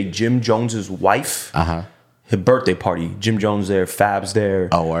DJ'd Jim Jones's wife. Her birthday party. Jim Jones there, Fab's there.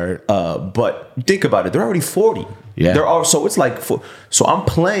 Oh, word. But think about it. They're already 40. Yeah. So it's like, so I'm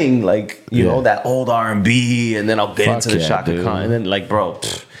playing like, you know, that old R&B, and then I'll get into the Shaka Khan. And then like, bro,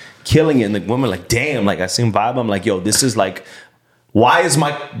 killing it. And the women like, damn, like I seen vibe. I'm like, yo, this is like, why is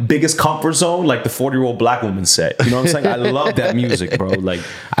my biggest comfort zone like the 40-year-old black woman set? You know what I'm saying? I love that music, bro. Like,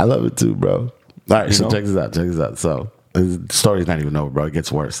 I love it too, bro. All right, so check this out. So the story's not even over, bro. It gets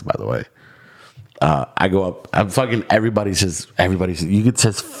worse, by the way. I go up. I'm fucking. Everybody's you could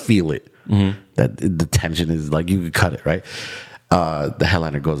just feel it. That the tension is like you could cut it, right? The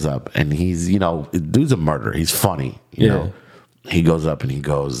headliner goes up, and he's, dude's a murderer. He's funny, you know. He goes up and he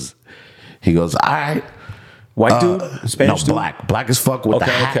goes, all right. White dude? Spanish no, black as fuck with the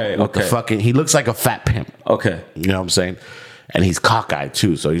hat, with the fucking. He looks like a fat pimp. Okay, you know what I'm saying? And he's cockeyed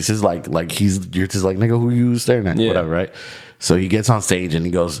too. So he's just like you're just like, nigga, who you staring at? Whatever, right? So he gets on stage and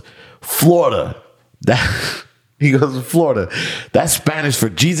he goes, Florida. He goes, Florida. That's Spanish for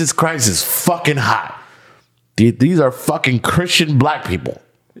Jesus Christ is fucking hot. These are fucking Christian black people.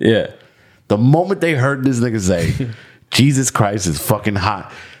 Yeah. The moment they heard this nigga say, Jesus Christ is fucking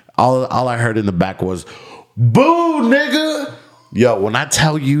hot, all I heard in the back was, boo, nigga. Yo, when I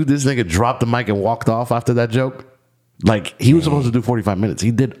tell you this nigga dropped the mic and walked off after that joke, like he was supposed to do 45 minutes. He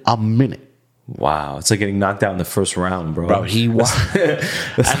did a minute. Wow, it's like getting knocked out in the first round, bro. Bro, he was.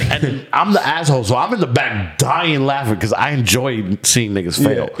 and I'm the asshole, so I'm in the back dying laughing because I enjoy seeing niggas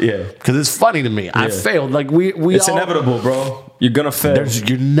fail. Yeah. Because it's funny to me. I failed. Like we. It's inevitable, bro. You're gonna fail.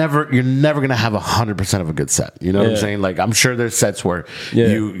 You're never gonna have 100% of a good set. You know what I'm saying? Like I'm sure there's sets where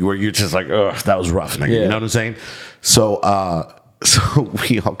you're just like, ugh, that was rough, nigga. You know what I'm saying? So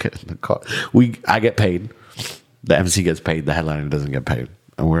we all get in the car. I get paid. The MC gets paid. The headliner doesn't get paid.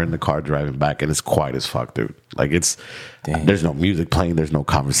 And we're in the car driving back, and it's quiet as fuck, dude. Like there's no music playing, there's no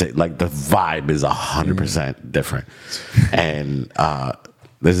conversation. Like the vibe is 100% different. And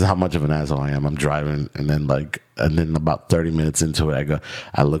this is how much of an asshole I am. I'm driving, and then about 30 minutes into it,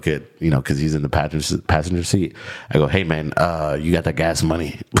 I look at, because he's in the passenger seat. I go, hey man, you got that gas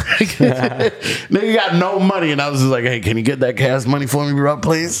money? Nigga got no money, and I was just like, hey, can you get that gas money for me, bro,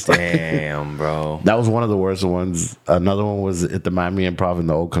 please? Damn, bro. That was one of the worst ones. Another one was at the Miami Improv in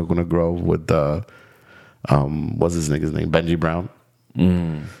the old Coconut Grove with what's his nigga's name? Benji Brown.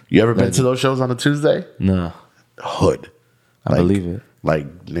 You ever been to those shows on a Tuesday? No. Hood. I believe it.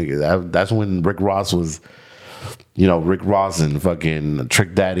 Like, nigga, that's when Rick Ross was, Rick Ross and fucking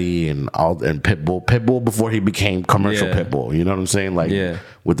Trick Daddy and Pitbull. Pitbull before he became commercial Pitbull. You know what I'm saying? Like,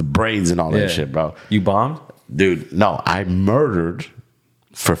 with the braids and all that shit, bro. You bombed? Dude, no. I murdered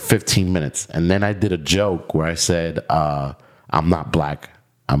for 15 minutes. And then I did a joke where I said, I'm not black.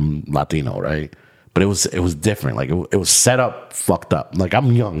 I'm Latino, right? But it was different. Like, it was set up fucked up. Like,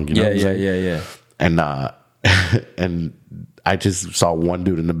 I'm young, you know what I'm saying? Yeah. And, and I just saw one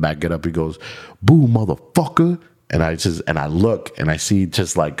dude in the back get up. He goes, boo, motherfucker. And I look and I see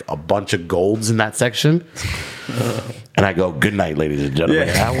just like a bunch of golds in that section. And I go, good night, ladies and gentlemen.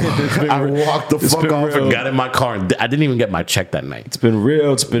 I walked the fuck off and got in my car. And I didn't even get my check that night. It's been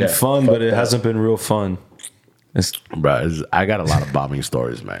real. It's been fun, but it hasn't been real fun. I got a lot of bombing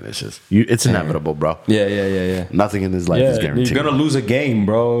stories, man. It's just, it's inevitable, bro. Yeah. Nothing in this life is guaranteed. You're gonna lose a game,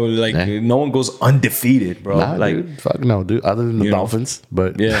 bro. Like no one goes undefeated, bro. Nah, like, dude, fuck no, dude. Other than the Dolphins,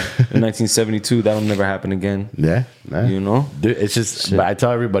 but in 1972, that'll never happen again. Yeah, dude. It's just. But I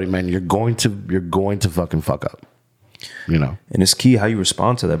tell everybody, man, you're going to fucking fuck up. And it's key how you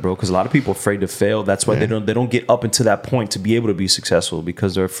respond to that, bro. Because a lot of people are afraid to fail. That's why they don't get up into that point to be able to be successful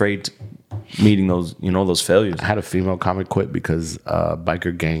because they're afraid meeting those those failures. I had a female comic quit because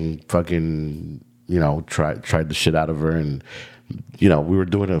biker gang fucking tried the shit out of her, and we were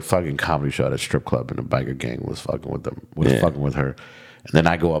doing a fucking comedy show at a strip club, and the biker gang was fucking with them, fucking with her. And then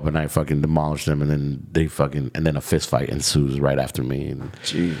I go up and I fucking demolish them, and then a fist fight ensues right after me,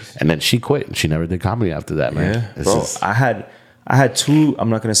 and then she quit and she never did comedy after that, man. Yeah, bro. I had two. I'm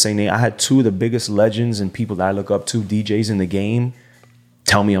not gonna say name. I had two of the biggest legends and people that I look up to, DJs in the game,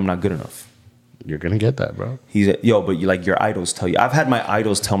 tell me I'm not good enough. You're gonna get that, bro. But your idols tell you. I've had my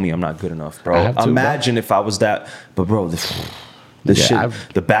idols tell me I'm not good enough, bro. Imagine if I was that, but bro,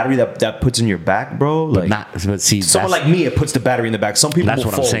 the battery that puts in your back, bro. But see, someone like me, it puts the battery in the back. Some people. That's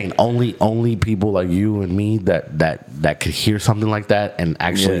what I'm saying. Only people like you and me that could hear something like that and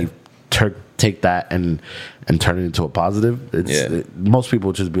actually take that and turn it into a positive. Most people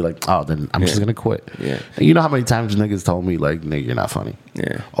would just be like, oh, then I'm just gonna quit. Yeah. And you know how many times niggas told me like, nigga, you're not funny.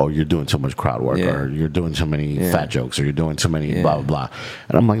 Yeah. Or you're doing too much crowd work, or you're doing too many fat jokes, or you're doing too many blah blah blah.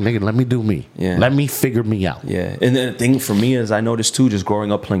 And I'm like, nigga, let me do me. Yeah. Let me figure me out. Yeah. And the thing for me is, I noticed too, just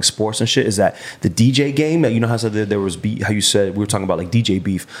growing up playing sports and shit, is that the DJ game, you know how I said there was beef, how you said we were talking about like DJ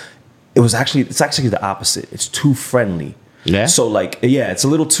beef. It's actually the opposite. It's too friendly. Yeah. So it's a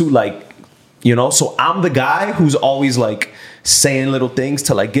little too so I'm the guy who's always like, saying little things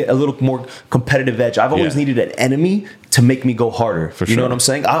to like get a little more competitive edge. I've always needed an enemy to make me go harder. You know what I'm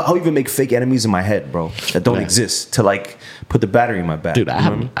saying? I'll even make fake enemies in my head, bro, that don't exist to like put the battery in my back. Dude,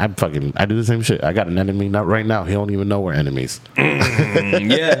 I do the same shit. I got an enemy not right now. He don't even know we're enemies.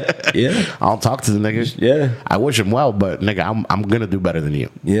 Yeah. I don't talk to the niggas. Yeah. I wish him well, but nigga, I'm gonna do better than you.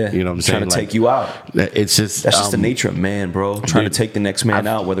 Yeah. You know what I'm saying? Trying to take you out. It's just that's just the nature of man, bro. Trying to take the next man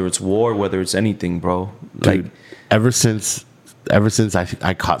out, whether it's war, whether it's anything, bro. Like dude, ever since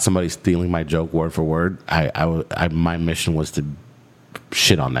I caught somebody stealing my joke word for word, my mission was to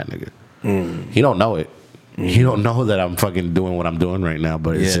shit on that nigga. He don't know it. He don't know that I'm fucking doing what I'm doing right now,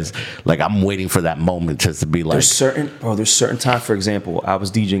 but it's just like I'm waiting for that moment just to be like. There's certain time. For example, I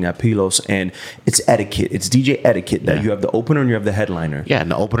was DJing at Pilos, and it's etiquette. It's DJ etiquette that you have the opener and you have the headliner. Yeah, and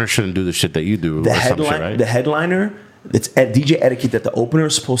the opener shouldn't do the shit that you do. The headliner, it's at DJ etiquette that the opener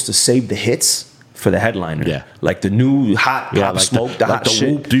is supposed to save the hits for the headliner. Yeah. Like the new hot like smoke, the hot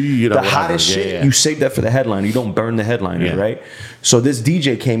shit. You know, the hottest shit, you save that for the headliner. You don't burn the headliner, right? So this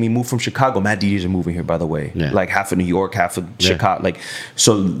DJ came, he moved from Chicago. Mad DJs are moving here, by the way. Yeah. Like half of New York, half of Chicago. Like,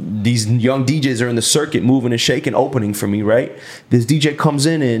 so these young DJs are in the circuit moving and shaking, opening for me, right? This DJ comes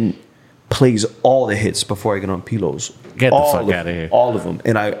in and plays all the hits before I get on Pilos. Get the fuck out of here. All of them.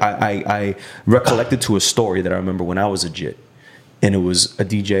 And I recollected to a story that I remember when I was a JIT. And it was a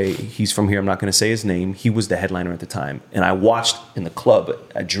DJ, he's from here, I'm not going to say his name. He was the headliner at the time. And I watched in the club,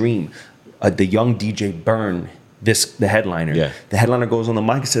 a dream, the young DJ burn the headliner. Yeah. The headliner goes on the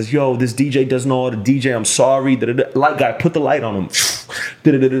mic and says, yo, this DJ doesn't know how to DJ, I'm sorry. Light guy, put the light on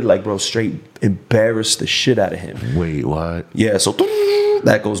him. Like, bro, straight embarrassed the shit out of him. Wait, what? Yeah, so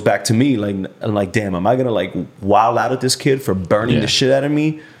that goes back to me. Like, damn, am I going to like wild out at this kid for burning the shit out of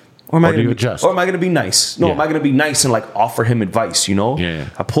me? Or am I going to be nice? No, am I going to be nice and like offer him advice, you know? Yeah.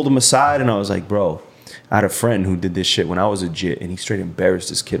 I pulled him aside and I was like, bro, I had a friend who did this shit when I was a JIT, and he straight embarrassed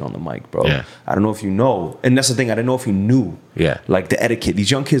this kid on the mic, bro. Yeah. I don't know if you know. And that's the thing, I didn't know if you knew. Yeah. Like the etiquette.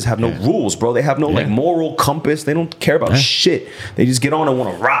 These young kids have no rules, bro. They have no like moral compass. They don't care about shit. They just get on and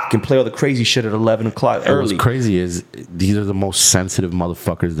want to rock and play all the crazy shit at 11 o'clock early. What's crazy is these are the most sensitive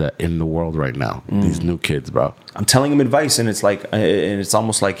motherfuckers that in the world right now. These new kids, bro. I'm telling them advice, and it's like, and it's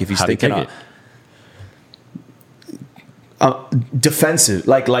almost like if he's thinking, defensive,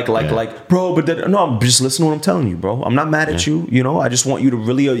 like, bro, but no, I'm just listening to what I'm telling you, bro. I'm not mad at you, you know. I just want you to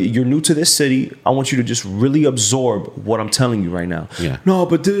really, you're new to this city. I want you to just really absorb what I'm telling you right now. Yeah. No,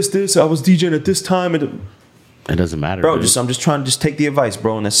 but this, I was DJing at this time, and it doesn't matter, bro. I'm just trying to take the advice,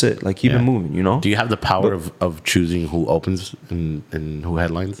 bro, and that's it. Like, keep it moving, you know. Do you have the power of choosing who opens and who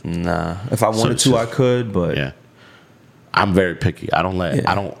headlines? Nah, if I wanted to, I could, but I'm very picky. I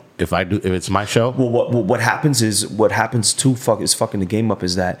don't. If it's my show. Well, what happens is fucking the game up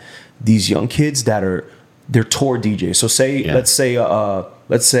is that these young kids they're tour DJs. So let's say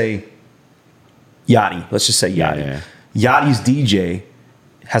Yachty. Let's just say Yachty. Yachty's DJ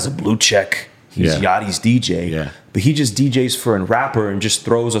has a blue check. He's Yachty's DJ, but he just DJs for a rapper and just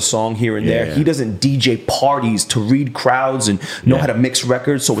throws a song here and there. He doesn't DJ parties to read crowds and know how to mix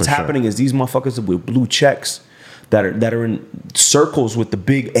records. So what's happening is these motherfuckers with blue checks that are in circles with the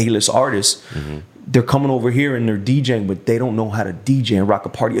big A-list artists, they're coming over here and they're DJing, but they don't know how to DJ and rock a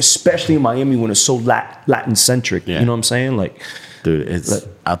party, especially in Miami when it's so Latin-centric. You know what I'm saying? Like, dude,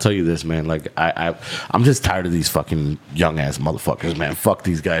 I'll tell you this, man. Like, I'm just tired of these fucking young-ass motherfuckers, man. Fuck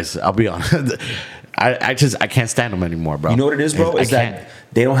these guys. I'll be honest. I can't stand them anymore, bro. You know what it is, bro? Is that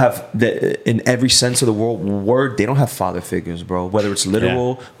they don't have, in every sense of the word, they don't have father figures, bro. Whether it's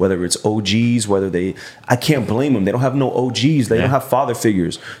literal, whether it's OGs, I can't blame them. They don't have no OGs. They don't have father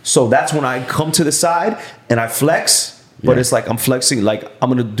figures. So that's when I come to the side and I flex. But it's like I'm flexing, like I'm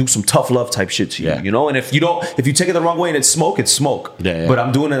gonna do some tough love type shit to you, you know. And if you take it the wrong way and it's smoke, it's smoke. But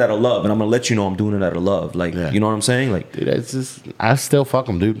I'm doing it out of love, and I'm gonna let you know I'm doing it out of love. Like, you know what I'm saying? Like, dude, it's just I still fuck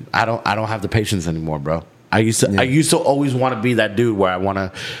them, dude. I don't have the patience anymore, bro. I used to always want to be that dude where I want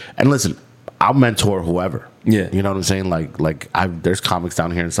to, and listen, I'll mentor whoever. Yeah, you know what I'm saying? Like there's comics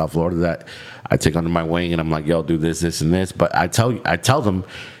down here in South Florida that I take under my wing, and I'm like, yo, do this, and this. But I tell them,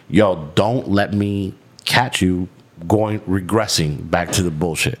 yo, don't let me catch you regressing back to the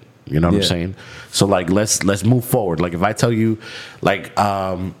bullshit. You know what I'm saying? So like let's move forward. Like if I tell you, like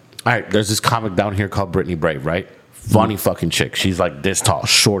all right, there's this comic down here called Brittany Brave, right? Funny fucking chick. She's like this tall,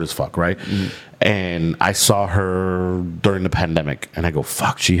 short as fuck, right? And I saw her during the pandemic, and I go,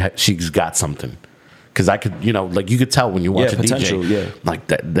 fuck, she's got something. Because I could, you know, like you could tell when you watch a DJ, like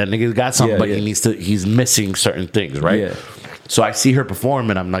that nigga's got something, but he's missing certain things, right? Yeah. So I see her perform,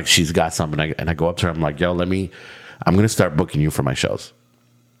 and I'm like, she's got something. And I go up to her, I'm like, yo, I'm going to start booking you for my shows.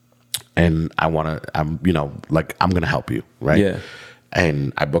 and I'm gonna help you, right? Yeah.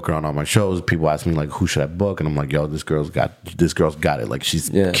 And I book her on all my shows. People ask me like, who should I book? And I'm like, yo, this girl's got it. Like, she's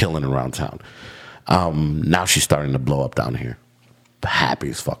killing around town. Now she's starting to blow up down here. Happy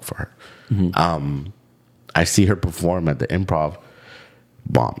as fuck for her. Mm-hmm. I see her perform at the Improv.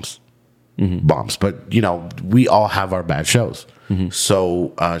 Bombs. But we all have our bad shows. Mm-hmm.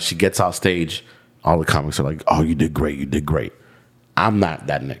 So she gets off stage. All the comics are like, oh, you did great. I'm not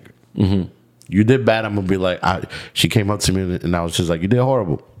that nigga. Mm-hmm. You did bad. I'm gonna be like, she came up to me and I was just like, you did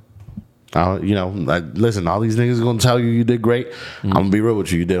horrible. Listen, all these niggas gonna tell you did great. Mm-hmm. I'm gonna be real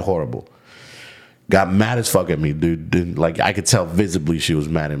with you. You did horrible. Got mad as fuck at me, dude. Like, I could tell visibly she was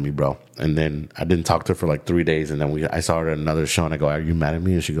mad at me, bro. And then I didn't talk to her for like 3 days. And then I saw her at another show and I go, are you mad at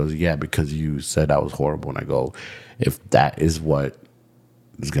me? And she goes, yeah, because you said I was horrible. And I go, if that is what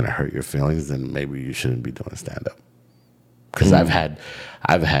is gonna hurt your feelings, then maybe you shouldn't be doing stand up. Because I've had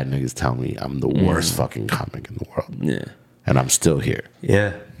niggas tell me I'm the worst fucking comic in the world. Yeah. And I'm still here.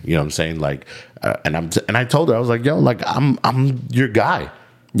 Yeah. You know what I'm saying? Like, and I told her, I was like, yo, like, I'm your guy.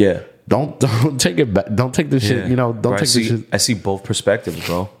 Yeah. Don't take it back. Don't take this shit. Don't take this shit. I see both perspectives,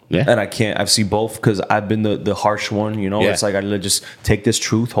 bro. Yeah. And I see both because I've been the harsh one. Yeah. It's like, I just take this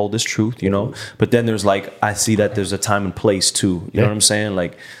truth, hold this truth. But then there's like, I see that there's a time and place too. You know what I'm saying?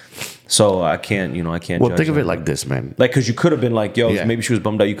 Like, so I can't. I can't. Well, think of it like this, man. Like, because you could have been like, yo, maybe she was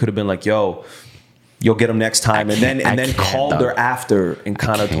bummed out. You could have been like, yo, you'll get him next time, and then called her after and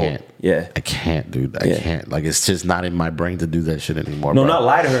kind of told. Yeah, I can't, dude. I can't. Like, it's just not in my brain to do that shit anymore. No, bro. Not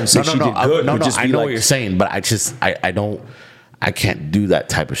lie to her and say she did good. No, just I know what you're saying, but I can't do that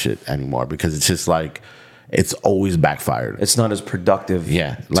type of shit anymore because it's just like, it's always backfired. It's not as productive.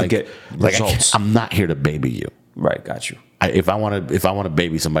 Yeah, to get results. I'm not here to baby you. Right, got you. If I want to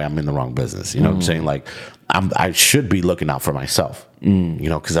baby somebody, I'm in the wrong business. You know what I'm saying? Like, I should be looking out for myself.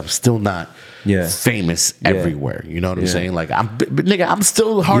 Because I'm still not famous everywhere. You know what I'm saying? Like, I'm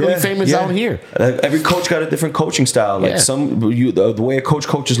still hardly famous out here. Every coach got a different coaching style. Like the way a coach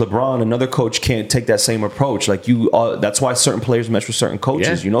coaches LeBron, another coach can't take that same approach. Like that's why certain players mesh with certain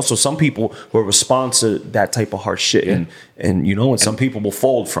coaches. So some people will respond to that type of harsh shit, and some people will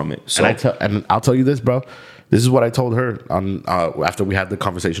fold from it. So and I'll tell you this, bro. This is what I told her on after we had the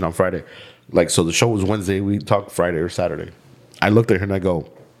conversation on Friday. Like, so the show was Wednesday. We talked Friday or Saturday. I looked at her and I go,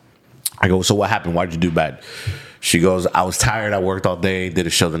 so what happened? Why'd you do bad? She goes, I was tired. I worked all day, did a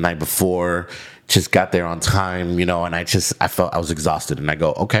show the night before, just got there on time, and I felt I was exhausted. And I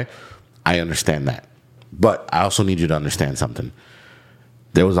go, okay, I understand that. But I also need you to understand something.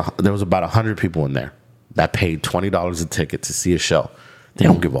 There was about 100 people in there that paid $20 a ticket to see a show. They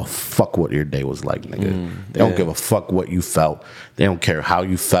don't give a fuck what your day was like, nigga. They don't give a fuck what you felt. They don't care how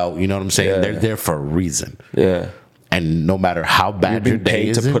you felt. You know what I'm saying? Yeah. They're there for a reason. Yeah. And no matter how bad your day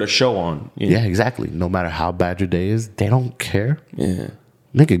is, to put a show on. Yeah, exactly. No matter how bad your day is, they don't care. Yeah.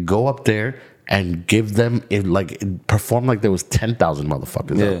 Nigga, go up there and give them perform like there was 10,000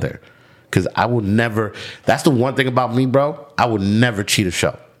 motherfuckers out there. Because I would never. That's the one thing about me, bro. I would never cheat a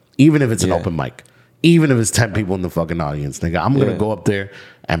show, even if it's an open mic. Even if it's 10 people in the fucking audience, nigga, I'm going to go up there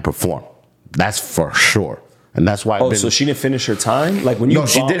and perform. That's for sure. And that's why. So she didn't finish her time? Like when you. No,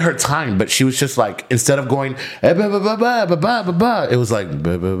 she did her time, but she was just like, instead of going, it was like, and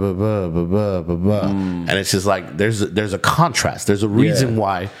it's just like, there's a contrast. There's a reason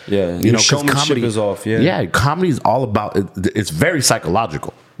why. Yeah. Showmanship is off. Yeah. Yeah. Comedy is all about, it's very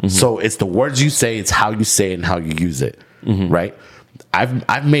psychological. Mm-hmm. So it's the words you say, it's how you say it and how you use it. Mm-hmm. Right.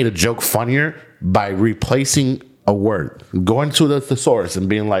 I've made a joke funnier by replacing a word, going to the thesaurus and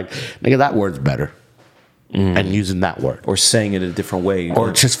being like, nigga, that word's better. And using that word. Or saying it a different way.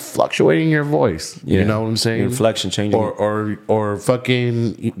 Or just fluctuating your voice. Yeah. You know what I'm saying? Your inflection changing. Or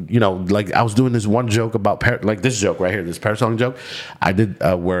fucking, like I was doing this one joke about, like this joke right here, this parasailing joke. I did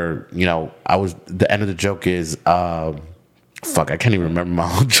where, the end of the joke is, fuck, I can't even remember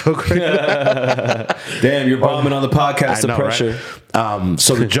my own joke right now. Damn, you're bombing on the podcast. The pressure. Right?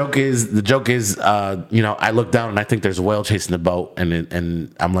 So the joke is, I look down and I think there's a whale chasing the boat,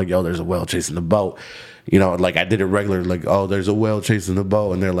 and I'm like, yo, there's a whale chasing the boat. Like I did it regular, like, oh, there's a whale chasing the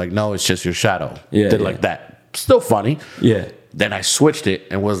boat, and they're like, no, it's just your shadow. Yeah, did like that. Still funny. Yeah. Then I switched it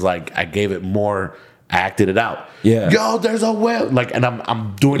and was like, I gave it more. I acted it out. Yeah. Yo, there's a whale. Like, and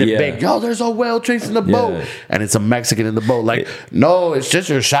I'm doing it big. Yo, there's a whale chasing the boat. And it's a Mexican in the boat. Like, no, it's just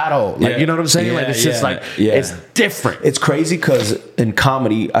your shadow. Like, you know what I'm saying? Like, it's just like, it's different. It's crazy because in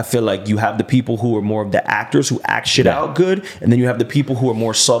comedy, I feel like you have the people who are more of the actors who act shit out good, and then you have the people who are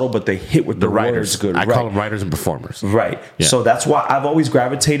more subtle, but they hit with the writers words good. I call them writers and performers. Right. Yeah. So that's why I've always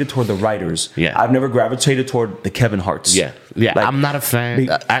gravitated toward the writers. Yeah. I've never gravitated toward the Kevin Harts. Yeah. Yeah. Like, I'm not a fan.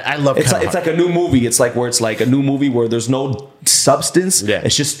 I love it's Kevin like, Hart. it's like a new movie. It's like where it's like a new movie where there's no substance. Yeah.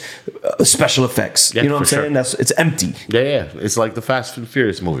 It's just special effects. Yeah, you know what I'm for sure. saying? It's empty. Yeah. It's like the Fast and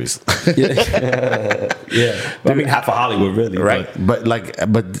Furious movies. Yeah. But I mean, half of Hollywood, really. Right.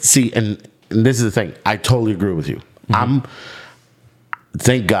 But see, and this is the thing. I totally agree with you.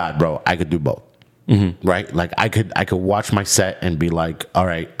 Thank God, bro, I could do both. Right? Like I could watch my set and be like, all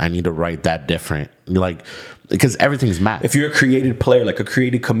right, I need to write that different. Like, because everything's math. If you're a creative player, like a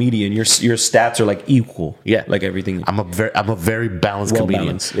creative comedian, your stats are like equal. Yeah. Like everything. I'm a very balanced comedian.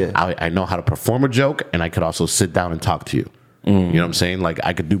 Balanced, yeah. I know how to perform a joke, and I could also sit down and talk to you. You know what I'm saying? Like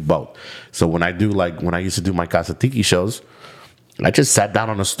I could do both. So when I used to do my Casa Tiki shows, I just sat down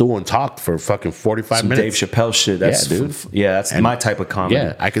on a stool and talked for fucking 45 Some minutes. Dave Chappelle shit. That's, Yeah, dude. that's my type of comedy.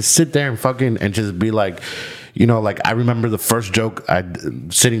 Yeah, I could sit there and fucking and just be like, you know, like I remember the first joke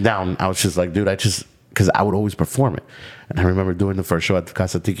sitting down, I was just like, dude, because I would always perform it. And I remember doing the first show at the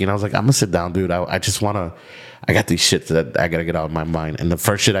Casa Tiki, and I was like, I'm gonna sit down, dude. I just wanna, I got these shits that I gotta get out of my mind. And the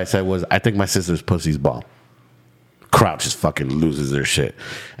first shit I said was, I think my sister's pussy's bomb. Crowd just fucking loses their shit.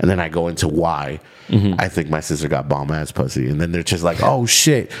 And then I go into why I think my sister got bomb ass pussy. And then they're just like, oh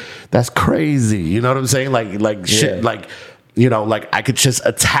shit, that's crazy. You know what I'm saying? Like shit, like, you know, like I could just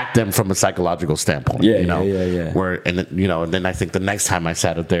attack them from a psychological standpoint. Yeah, you know? yeah. Where, and you know, and then I think the next time I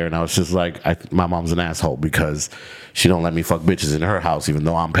sat up there and I was just like, my mom's an asshole because she don't let me fuck bitches in her house, even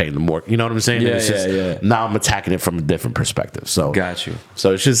though I'm paying the more. You know what I'm saying? Yeah, And it's yeah. Now I'm attacking it from a different perspective. So Got you.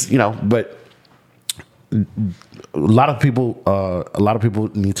 So it's just, you know, but a lot of people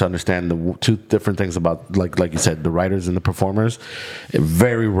need to understand the two different things about, like you said, the writers and the performers.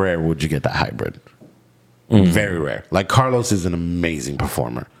 Very rare would you get that hybrid. Very rare. Like Carlos is an amazing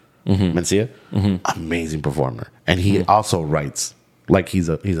performer. Mencia, amazing performer, and he also writes. Like he's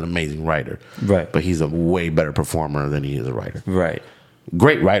an amazing writer, right? But he's a way better performer than he is a writer, right?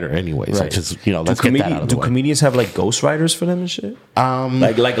 Great writer, anyways. Right. I just, you know, let's get that out of the way. Do comedians have like ghostwriters for them and shit?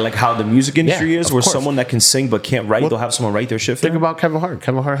 Like how the music industry is, where someone that can sing but can't write, they'll have someone write their shit for them? Think about Kevin Hart.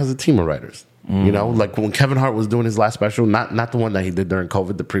 Kevin Hart has a team of writers. You know, like when Kevin Hart was doing his last special, not the one that he did during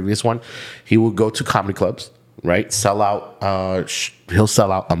COVID, the previous one, he would go to comedy clubs, right? Sell out. He'll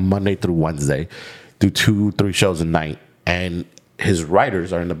sell out on Monday through Wednesday, do 2-3 shows a night, and his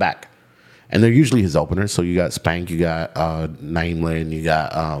writers are in the back. And they're usually his openers. So you got Spank, you got Naeem Lynn, you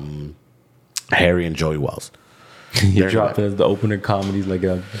got Harry and Joey Wells. You're dropping the opener comedies like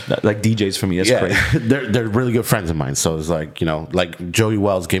DJs for me. That's crazy. They're really good friends of mine. So it's like, you know, like Joey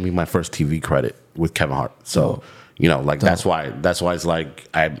Wells gave me my first TV credit with Kevin Hart. So, you know, like that's why it's like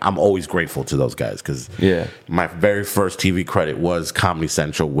I'm always grateful to those guys because my very first TV credit was Comedy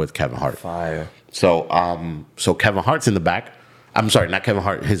Central with Kevin Hart. Fire. So Kevin Hart's in the back. I'm sorry, not Kevin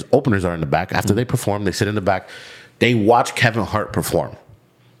Hart. His openers are in the back. After they perform, they sit in the back. They watch Kevin Hart perform,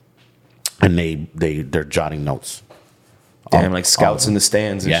 and they're jotting notes. Damn, like scouts in the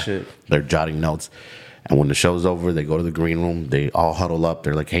stands and shit. They're jotting notes. And when the show's over, they go to the green room. They all huddle up.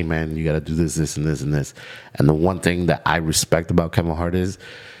 They're like, "Hey, man, you got to do this, this, and this, and this." And the one thing that I respect about Kevin Hart is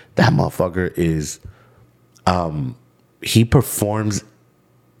that motherfucker is, he performs.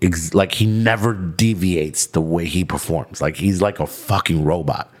 Like he never deviates the way he performs. Like he's like a fucking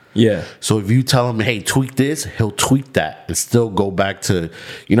robot. Yeah. So if you tell him, hey, tweak this, he'll tweak that and still go back to,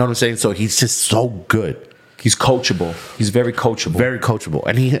 you know what I'm saying? So he's just so good. He's coachable. He's very coachable. Very coachable.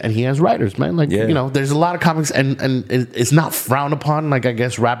 And he has writers, man. Like, you know, there's a lot of comics and it's not frowned upon. Like I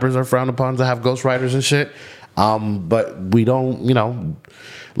guess rappers are frowned upon to have ghostwriters and shit. But we don't, you know,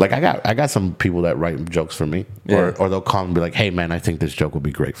 like I got some people that write jokes for me, or they'll call and be like, "Hey, man, I think this joke would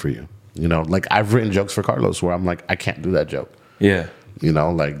be great for you." You know, like I've written jokes for Carlos where I'm like, I can't do that joke. Yeah, you know,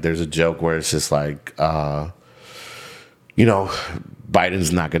 like there's a joke where it's just like, you know,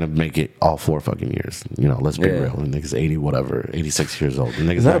 Biden's not gonna make it all 4 fucking years. You know, let's be real. The nigga's 86 years old. The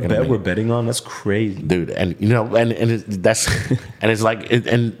nigga's is that a bet we're betting on? That's crazy, dude. And you know, and that's and it's like,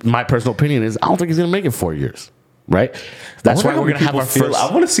 and my personal opinion is, I don't think he's gonna make it 4 years. Right, that's why we're gonna have our first.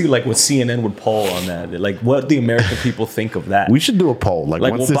 I want to see like what CNN would poll on that, like what the American people think of that. We should do a poll, like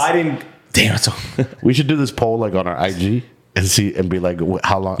will Biden? Damn, we should do this poll like on our IG and see and be like,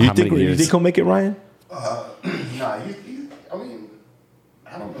 how long? You how think, many years? You think he'll make it, Ryan? Nah, I mean,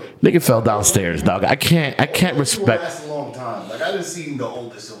 I don't know. Nigga fell downstairs, dog. I can't It respect. last a long time. Like I just seen the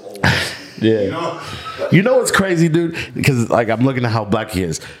oldest of old. Yeah. You know what's crazy, dude? Because like I'm looking at how black he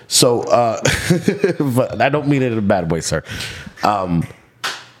is. So, but I don't mean it in a bad way, sir.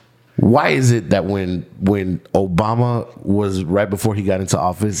 Why is it that when Obama was right before he got into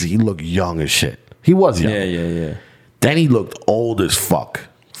office, he looked young as shit? He was young. Yeah. Then he looked old as fuck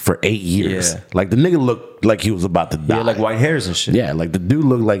for 8 years. Yeah. Like the nigga looked like he was about to die. Yeah, like white hairs and shit. Yeah, like the dude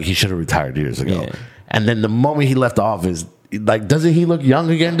looked like he should have retired years ago. Yeah. And then the moment he left the office, like, doesn't he look young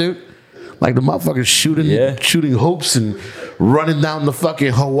again, dude? Like the motherfucker's shooting hoops and running down the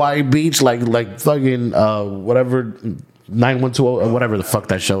fucking Hawaii beach like fucking whatever 9120 or whatever the fuck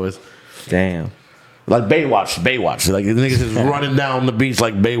that show is. Damn. Like Baywatch. Like the niggas is running down the beach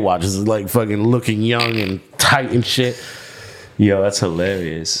like Baywatch. Is like fucking looking young and tight and shit. Yo, that's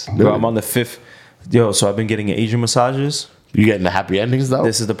hilarious. Bro, I'm on the 5th. Yo, so I've been getting Asian massages. You getting the happy endings though?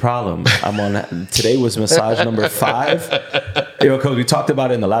 This is the problem. Today was massage number 5. Yo, because we talked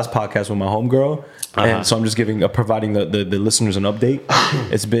about it in the last podcast with my homegirl. And so I'm just providing the listeners an update.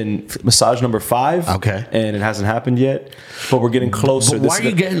 It's been massage number 5. Okay. And it hasn't happened yet. But we're getting closer. But why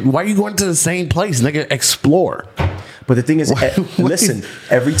are you going to the same place, nigga? Explore. But the thing is, listen,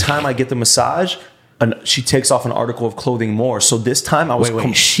 every time I get the massage, she takes off an article of clothing more. So this time I was...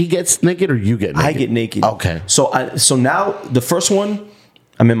 Wait, she gets naked or you get naked? I get naked. Okay. So now the first one,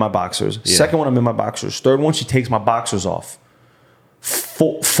 I'm in my boxers. Yeah. Second one, I'm in my boxers. Third one, she takes my boxers off.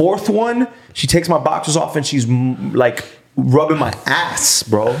 Fourth one, she takes my boxers off and she's like rubbing my ass,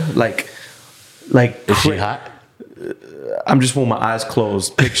 bro. Like is she hot? I'm just with my eyes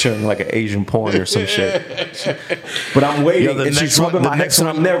closed, picturing like an Asian porn or some shit. But I'm waiting, and she's rubbing my head, so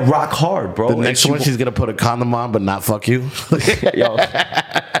I'm there rock hard, bro. The next one, she's gonna put a condom on, but not fuck you. Yo,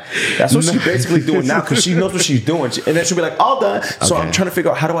 that's what she's basically doing now because she knows what she's doing, and then she'll be like, "All done." So I'm trying to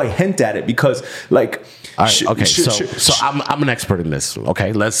figure out how do I hint at it because, like, all right, so I'm an expert in this.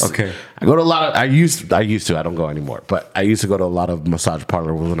 Okay, Okay. I go to a lot of. I used to. I don't go anymore, but I used to go to a lot of massage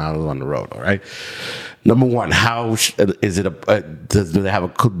parlors when I was on the road. All right. Number one, how is it do they have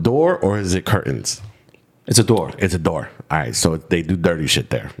a door or is it curtains? It's a door. It's a door. All right, so they do dirty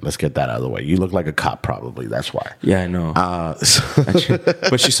shit there. Let's get that out of the way. You look like a cop, probably. That's why. Yeah, I know.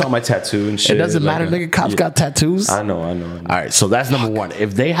 But she saw my tattoo and shit. It doesn't matter, nigga. Cops got tattoos. I know. All right, so that's number one.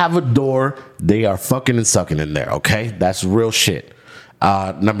 If they have a door, they are fucking and sucking in there. Okay, that's real shit.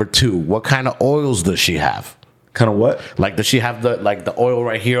 Number two, what kind of oils does she have? Kind of what? Like, does she have the oil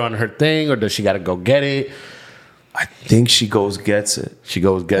right here on her thing, or does she got to go get it? I think she gets it. She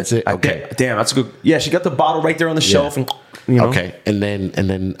gets it. Okay. Damn, that's a good. Yeah, she got the bottle right there on the shelf, and you know. Okay, and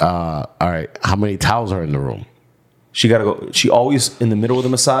then all right. How many towels are in the room? She gotta go. She always in the middle of the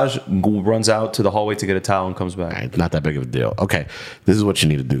massage runs out to the hallway to get a towel and comes back. Right, not that big of a deal. Okay, this is what you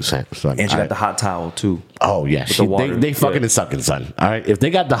need to do, son. And she got the hot towel too. Oh yeah, they fucking and sucking, son. All right, if they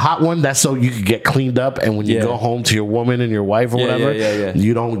got the hot one, that's so you can get cleaned up, and when you go home to your woman and your wife or whatever,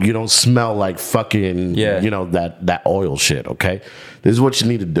 you don't smell like fucking that oil shit. Okay, this is what you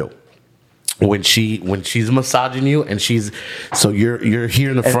need to do. When she's massaging you and you're here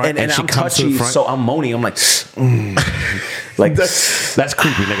in the front and she I'm comes touchy, to the front, so I'm moaning. I'm like, like that's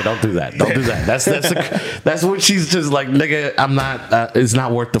creepy, nigga. Don't do that. Don't do that. That's when she's just like, nigga, I'm not. It's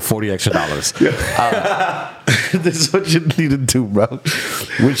not worth the $40 extra. This is what you need to do, bro.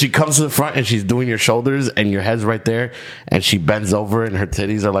 When she comes to the front and she's doing your shoulders and your head's right there, and she bends over and her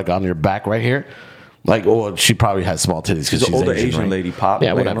titties are like on your back right here. Like, she probably has small titties because she's an older Asian, right? Lady pop.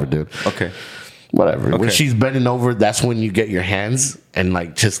 Yeah, whatever, dude. Okay. Whatever. Okay. When she's bending over, that's when you get your hands and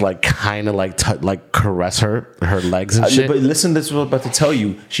like just like kind of like caress her legs and shit. But listen, this is what I'm about to tell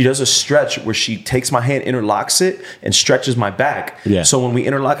you. She does a stretch where she takes my hand, interlocks it, and stretches my back. Yeah. So when we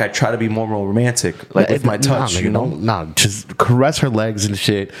interlock, I try to be more romantic, like with my touch. Just caress her legs and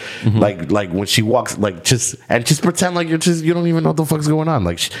shit. Mm-hmm. Like when she walks, like just pretend like you don't even know what the fuck's going on.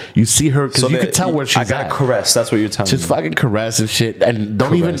 Like you see her because you can tell where she's at. I gotta caress. That's what you're telling me. Just fucking caress and shit, and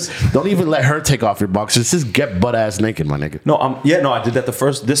don't even let her take off your boxers. Just get butt ass naked, my nigga. No, I did that the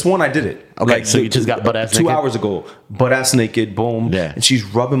first. This one I did it. Okay, like, so you just got butt ass naked 2 hours ago. Butt ass naked, boom. Yeah. And she's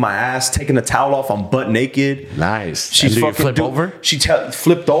rubbing my ass, taking the towel off. I'm butt naked. Nice. She's fucking flip over. She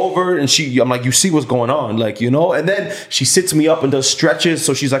flipped over, and I'm like, you see what's going on, like, you know. And then she sits me up and does stretches.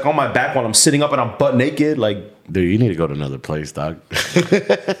 So she's like on my back while I'm sitting up and I'm butt naked, like. Dude, you need to go to another place, dog.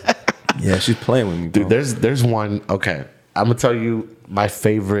 Yeah, she's playing with me, bro. Dude. There's one. Okay, I'm gonna tell you my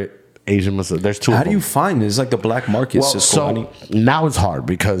favorite Asian massage. There's two. How do you find it? It's like the black market. Well, so now it's hard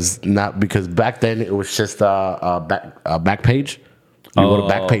because back then it was just back page. You go to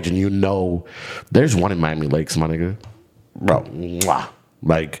back page and there's one in Miami Lakes, my nigga, bro. Mwah.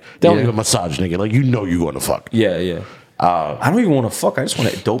 Like they don't even massage, nigga. Like you going to fuck. Yeah. I don't even want to fuck. I just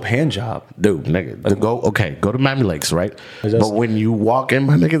want a dope hand job. Dude, nigga, go to Miami Lakes, right? Is that- But when you walk in,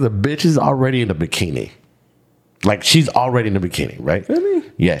 my nigga, the bitch is already in a bikini. Like, she's already in a bikini, right?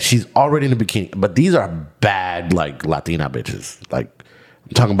 Really? Yeah, she's already in a bikini. But these are bad, like, Latina bitches. Like,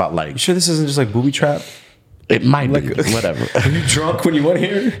 I'm talking about, like, You sure this isn't just like booby trap? it might be, whatever. Were you drunk when you went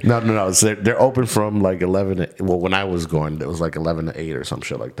here? No. So they're open from like 11 to, well, when I was going, it was like 11 to 8 or some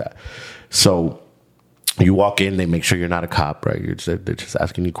shit like that. So you walk in, they make sure you're not a cop, right? They're just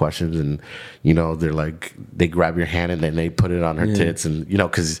asking you questions, and, you know, they're like, they grab your hand and then they put it on her tits, and, you know,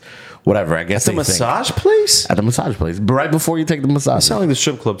 because whatever, I guess The massage place? at the massage place, but right before you take the massage. Sound like the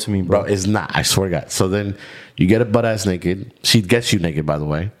strip club to me, bro. Bro, it's not. I swear to God. So then you get it butt ass naked. She gets you naked, by the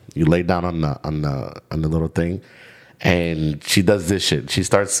way. You lay down on the little thing, and she does this shit. She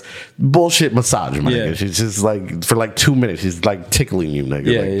starts bullshit massage, my nigga. She's just like, for like 2 minutes, she's like tickling you, nigga.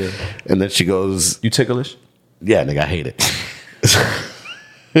 Yeah, like, yeah. And then she goes, You ticklish? yeah, nigga, I hate it.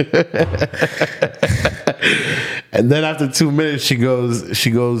 And then after 2 minutes, she goes,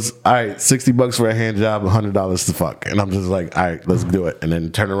 all right, $60 for a hand job, $100 to fuck. And I'm just like, all right, let's do it. And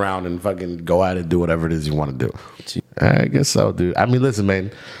then turn around and fucking go at it, do whatever it is you want to do. I guess so, dude. I mean, listen,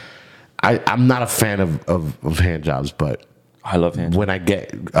 man, I'm not a fan of hand jobs, but I love hand jobs. when I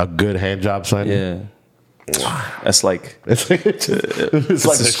get a good hand job, son, Yeah. That's like it's like it's it's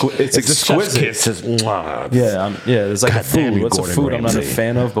exquisite. It's just, mwah. yeah. There's like a Goddamn food. you, What's a Gordon food I'm not a Ramsay.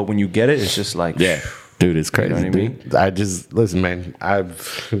 fan of, but when you get it, it's just like Yeah, dude, it's crazy. know what I mean? Dude. I just listen, man.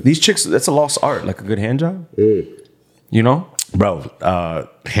 These chicks. That's a lost art. Like a good hand job. You know? Bro,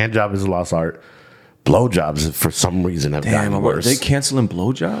 hand job is a lost art. Blowjobs, for some reason, have Damn, gotten worse. they canceling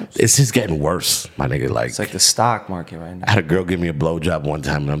blowjobs? It's just getting worse, my nigga. Like, It's like the stock market right now. I had a girl give me a blowjob one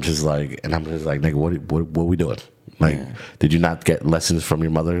time, and I'm just like, nigga, what we doing? Like, did you not get lessons from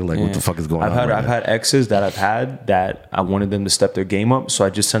your mother? Like, what the fuck is going on? I've had exes that I wanted them to step their game up, so I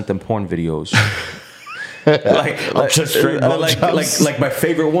just sent them porn videos. Just straight blowjobs? like my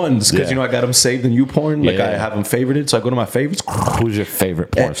favorite ones, because Yeah. you know I got them saved in YouPorn. Like Yeah. I have them favorited, so I go to my favorites. Who's your favorite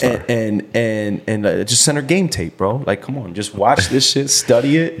porn star? And just send her game tape, bro. Like, come on, just watch this shit,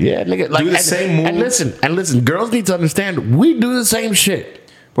 study it. Yeah, nigga. Like, do the same move. And listen, girls need to understand, we do the same shit.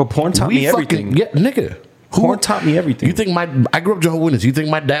 Bro, porn taught me everything. Yeah, nigga. Porn taught me everything. You think I grew up Jehovah's Witness. You think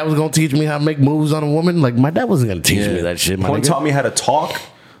my dad was gonna teach me how to make moves on a woman? Like, my dad wasn't gonna teach me that shit. My Porn nigga. taught me how to talk.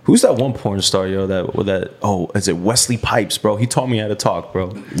 Who's that one porn star, yo? Is it Wesley Pipes, bro? He taught me how to talk, bro.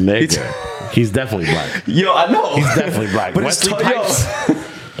 Nigga, he's definitely black. Yo, I know. He's definitely black. But Wesley it's Pipes.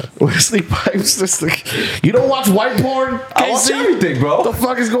 Wesley Pipes. This like, you don't watch white porn? I watch KC? everything, bro. What the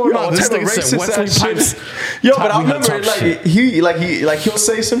fuck is going on? This type of nigga said racist Wesley ass Pipes. shit. Yo, but taught I me how to remember talk shit. he'll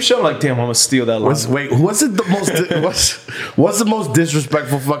say some shit. I'm like, damn, I'm gonna steal that line. What's the most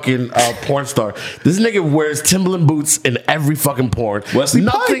disrespectful fucking porn star? This nigga wears Timberland boots in every fucking porn. Wesley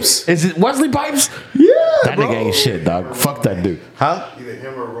Pipes. Is it Wesley Pipes? Yeah, That bro. nigga ain't shit, dog. Fuck that dude. Huh? Either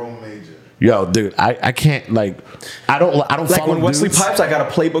him or Rome Major. Yo, dude, I can't, like, I don't Like follow when Wesley dudes. Pipes, I got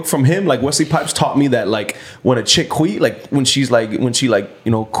a playbook from him. Like Wesley Pipes taught me that, like when a chick when she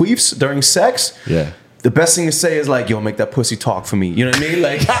queefs during sex. Yeah. The best thing to say is like, "Yo, make that pussy talk for me." You know what I mean?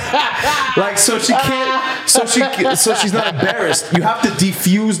 Like so she can't, so she's not embarrassed. You have to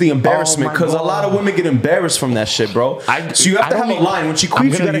defuse the embarrassment, my because a God. lot of women get embarrassed from that shit, bro. So you have to have a line when she I'm queefs.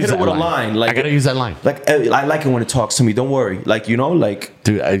 You gonna gotta use hit her that with a line. line. Like I gotta use that line. Like I like it when it talks to me. Don't worry. Like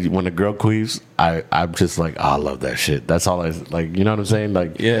Dude, when a girl queefs, I'm just like, oh, I love that shit. That's all I like. You know what I'm saying?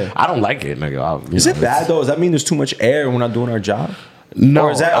 Like, Yeah. I don't like it, nigga. Is it bad though? Does that mean there's too much air and we're not doing our job? No,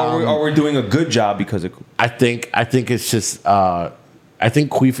 Or is that are we doing a good job because of? I think it's just. I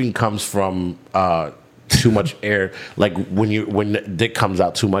think queefing comes from too much air. Like when the dick comes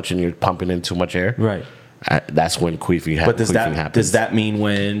out too much and you're pumping in too much air. Right. That's when queefing happens. But does that mean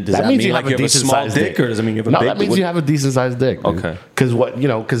when? Does that means mean you like have you a have a small decent-sized dick, or does it mean you have a big? that means you have a decent sized dick. Dude. Okay.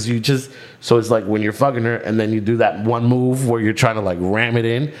 Because you just, so it's like when you're fucking her and then you do that one move where you're trying to like ram it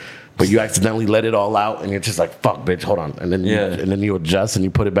in, but you accidentally let it all out and you're just like, fuck, bitch, hold on, and then you adjust and you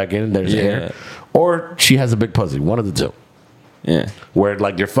put it back in and there's air, or she has a big pussy, one of the two. Yeah. Where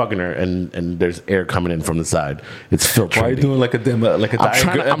like you're fucking her and there's air coming in from the side. It's filtrating. Why are you doing like a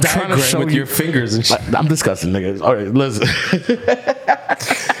diagram, I'm trying to show with you your fingers and shit? I'm disgusting, niggas. All right, listen.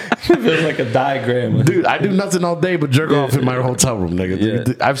 Feels like a diagram. Dude, I do nothing all day but jerk off in my hotel room, nigga.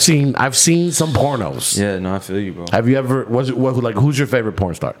 Yeah. I've seen some pornos. Yeah, no, I feel you, bro. Have you ever who's your favorite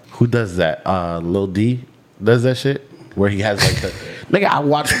porn star? Who does that? Lil D does that shit where he has like the Nigga, I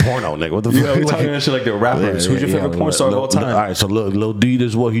watch porno, nigga. What the fuck? We talking that shit like they're rappers. Who's your favorite porn star of all time? All right, so Lil D, this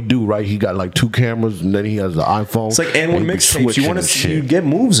is what he do, right? He got like 2 cameras, and then he has the iPhone. It's like and one mixtapes. You want to see you get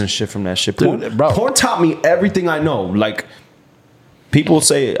moves and shit from that shit. Dude, bro. Porn taught me everything I know. Like people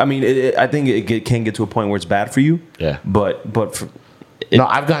say, I mean, I think it can get to a point where it's bad for you. Yeah. But for, no,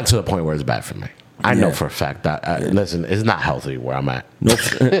 I've gotten to the point where it's bad for me. I know Yeah. for a fact that listen, it's not healthy where I'm at. no,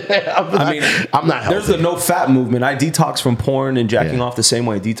 I'm not healthy. There's the no fat movement. I detox from porn and jacking off the same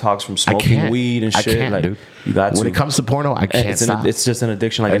way I detox from smoking weed and shit. I can't, like, dude. You got when to. it comes to porno, I can't stop. It's just an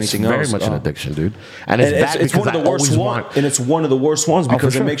addiction like anything very else. Very much an addiction, dude. And And it's bad it's one of because the I worst always ones, want. and it's one of the worst ones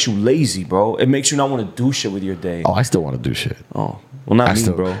because sure. it makes you lazy, bro. It makes you not want to do shit with your day. Oh, I still want to do shit. Oh, well, not me,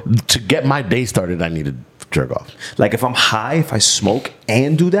 bro. To get my day started, I need to jerk off. Like if I'm high, if I smoke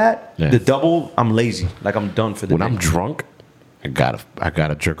and do that, Yeah. the double, I'm lazy. Like I'm done for the When day. I'm drunk, I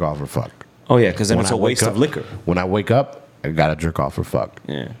gotta jerk off or fuck. Oh yeah, because then When it's I a waste wake of up- liquor. When I wake up, I gotta jerk off or fuck.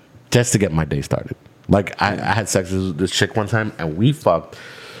 Yeah. Just to get my day started. Like I had sex with this chick one time and we fucked.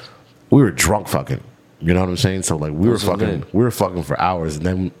 We were drunk fucking. You know what I'm saying? So like we were Those are fucking. good. We were fucking for hours,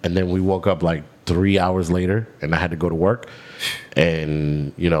 and then we woke up like 3 hours later, and I had to go to work,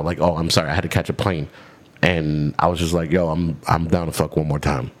 and you know like oh I'm sorry I had to catch a plane, and I was just like yo I'm down to fuck one more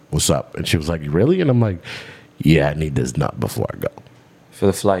time. What's up? And she was like really? And I'm like yeah I need this nut before I go. For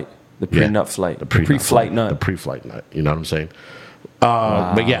the flight, the pre-nut flight, the pre-flight nut. The pre-flight nut. You know what I'm saying?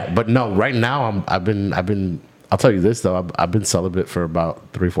 But yeah, but no. Right now, I've been. I'll tell you this though. I've been celibate for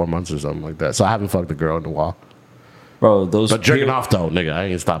about 3-4 months or something like that. So I haven't fucked a girl in a while. Bro, those But jerking off though, nigga, I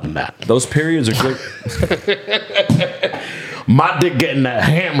ain't stopping that. Those periods are good. My dick getting that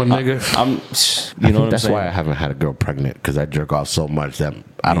hammer, nigga. You know what I'm That's saying? why I haven't had a girl pregnant because I jerk off so much that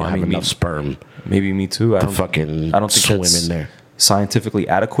I don't I have mean, enough sperm Maybe me too. I to don't fucking I don't think swim that's in there. scientifically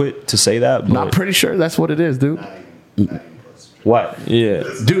adequate to say that. But Not pretty sure that's what it is, dude. What? yeah.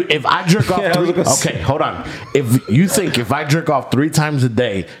 Dude, if I jerk off Yeah, I was gonna say- okay, hold on. If you think if I jerk off 3 times a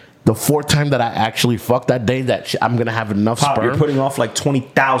day, the 4th time that I actually fuck that day, I'm gonna have enough Pop, sperm. you're putting off like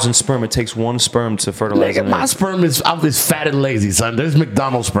 20,000 sperm. It takes one sperm to fertilize. Nigga, my sperm is fat and lazy, son. There's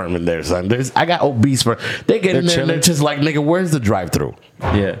McDonald's sperm in there, son. I got obese sperm. They get in there and they're chilling. just like, nigga, where's the drive-through?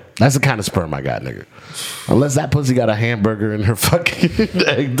 Yeah. That's the kind of sperm I got, nigga. Unless that pussy got a hamburger in her fucking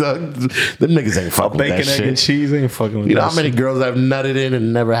egg, dog. Them niggas ain't fucking with that Bacon, egg, shit. and cheese ain't fucking with You know that how many shit. girls I've nutted in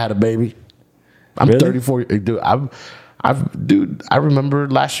and never had a baby? I'm Really? 34. Dude, dude, I remember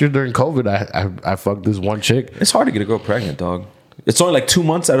last year during COVID, I fucked this one chick. It's hard to get a girl pregnant, dog. It's only like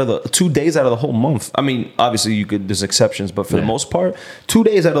 2 days out of the whole month. I mean, obviously there's exceptions, but for the most part, 2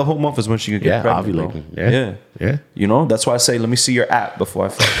 days out of the whole month is when she could get pregnant. ovulating. Bro. Yeah. Yeah. You know, that's why I say, let me see your app before I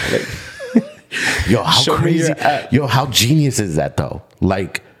fuck. Like, Yo, how Show me crazy. your app. Yo, how genius is that though?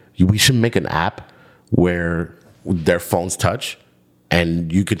 Like, we should make an app where their phones touch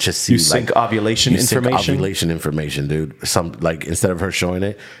and you could just see You sync ovulation information? ovulation information, dude. Some like instead of her showing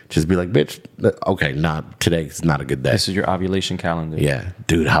it, just be like, bitch, okay, today's not a good day. this is your ovulation calendar. Yeah.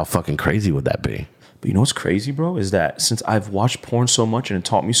 Dude, how fucking crazy would that be? But you know what's crazy, bro? Is that since I've watched porn so much and it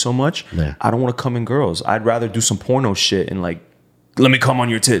taught me so much, Yeah. I don't want to come in girls. I'd rather do some porno shit and like, let me come on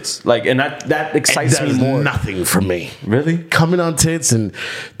your tits. Like, and that excites It me does more. nothing for me. Really? Coming on tits and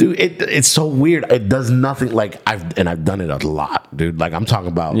dude, it's so weird. It does nothing. Like I've done it a lot, dude. Like I'm talking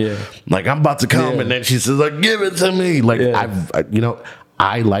about, Yeah. like I'm about to come, Yeah. and then she says, like, give it to me. Like Yeah.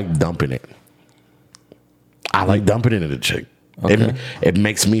 I like dumping it. I like dumping it at a chick. Okay. It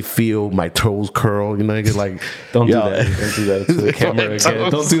makes me feel my toes curl. You know, you get like Don't do yo. that. Don't do that to the camera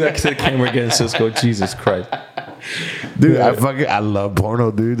again. Don't do that to the camera again, Cisco. Jesus Christ. Dude, I love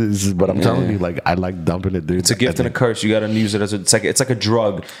porno, dude. But I'm telling you, like, I like dumping it, dude. It's a gift and a curse. You got to use it as it's like a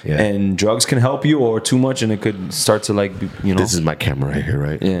drug, Yeah. and drugs can help you or too much, and it could start to like you know. This is my camera right here,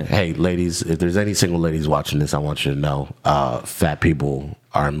 right? Yeah. Hey, ladies, if there's any single ladies watching this, I want you to know, fat people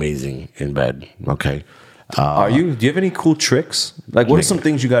are amazing in bed. Okay. Do you have any cool tricks? Like, what are some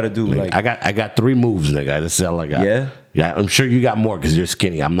things you got to do? Like, I got 3 moves, nigga. That's all I got. Yeah? Yeah. I'm sure you got more because you're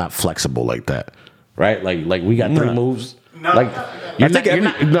skinny. I'm not flexible like that, right? Like we got 3 Nah. moves. No. Like think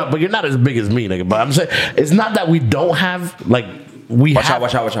but you're not as big as me, nigga. But I'm saying it's not that we don't have like we watch have.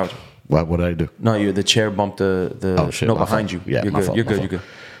 out! What did I do? No, the chair bumped the Oh, shit, no my behind fault. you. Yeah, you're my good. fault, You're my good. fault.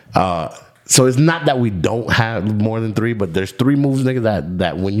 You're good. So it's not that we don't have more than 3, but there's 3 moves, nigga.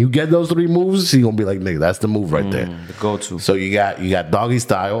 That when you get those 3 moves, you're gonna be like, nigga, that's the move right there. The go-to. So you got doggy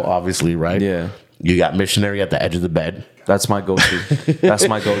style, obviously, right? Yeah. You got missionary at the edge of the bed. That's my go-to. That's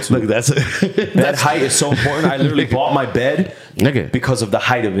my go-to. Look, that's That height is so important. I literally bought my bed Nigga. because of the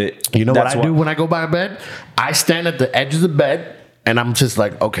height of it. You know That's what I do when I go by a bed? I stand at the edge of the bed and I'm just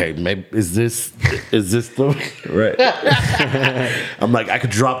like, okay, maybe is this the Right. I'm like, I could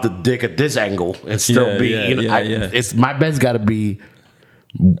drop the dick at this angle and still be, it's my bed's got to be,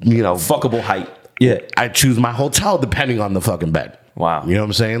 Fuckable height. Yeah. I choose my hotel depending on the fucking bed. Wow. You know what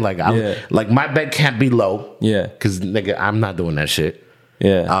I'm saying? Like, like my bed can't be low. Yeah. Because nigga, I'm not doing that shit.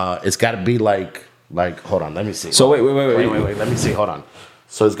 Yeah. It's got to be like, hold on, let me see. So wait. Let me see. Hold on.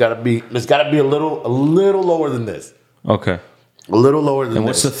 So it's got to be a little lower than this. Okay. A little lower than And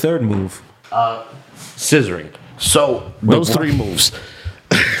this. what's the third move? Scissoring. So those what? 3 moves.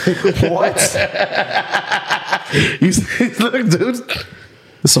 What? You see, look, dude.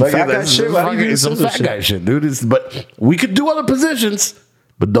 Some Like, fat guy that's- shit. Why do you do it's some scissor fat shit? guy shit, dude. But we could do other positions,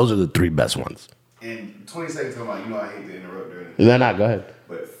 but those are the 3 best ones. In 20 seconds, talking about, I hate to interrupt or anything, Then go ahead.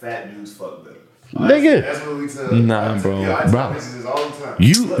 but fat dudes fuck better. Nigga. That's what we tell. Nah, bro. I tell Bro. bitches this all the time.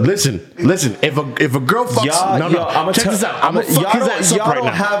 You Look, listen. If a girl fucks, Y'all, no, I'm gonna check tell, this out. I'm gonna fuck his ass up y'all right don't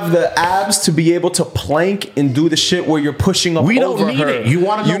now. have the abs to be able to plank and do the shit where you're pushing up We over don't need her. it. You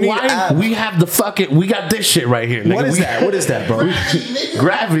want to know need why? abs. We have the fucking. We got this shit right here. Nigga. What is that? What is that, bro?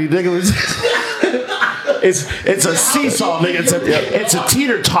 Gravity, nigga. It's a seesaw, nigga. It's a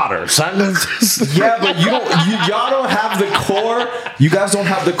teeter totter, son. Yeah, but y'all don't have the core. You guys don't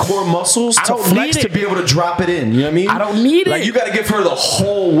have the core muscles I to don't flex need to it. be able to drop it in. You know what I mean? I don't need Like it. you got to give her the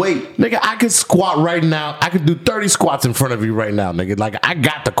whole weight. Nigga, I could squat right now. I could do 30 squats in front of you right now, nigga. Like I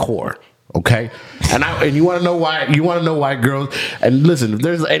got the core. Okay, and you want to know why? You want to know why, girls? And listen, if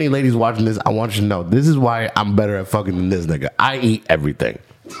there's any ladies watching this, I want you to know this is why I'm better at fucking than this nigga. I eat everything.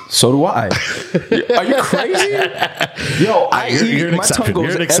 So do I. Are you crazy? Yo, You're an my tongue exception. goes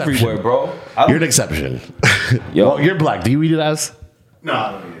You're an exception. everywhere, bro. You're an exception. Yo. Well, you're black. Do you eat ass? No,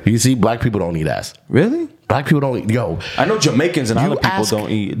 I don't need it. You see, black people don't eat ass. Really? Black people don't eat. Yo, I know Jamaicans and You other people ask- don't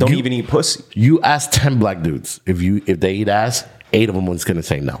you- even eat pussy. you ask 10 black dudes if they eat ass, 8 of them was gonna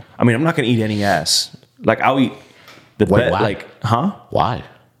say no. I mean, I'm not gonna eat any ass. Like I'll eat the Wait, bed. why? Like, huh? Why?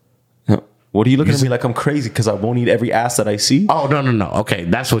 What are you looking at me like I'm crazy because I won't eat every ass that I see? Oh no. Okay,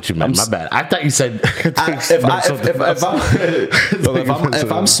 that's what you meant. My bad. I thought you said.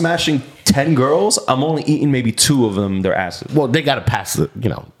 If I'm smashing 10 girls, I'm only eating maybe 2 of them their asses. Well, they gotta pass the.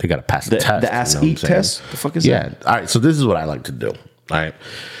 They gotta pass the test. The ass you know what eat I'm saying? test? The fuck is yeah. that? All right. So this is what I like to do. All right.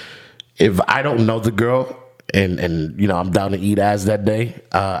 If I don't know the girl and I'm down to eat ass that day,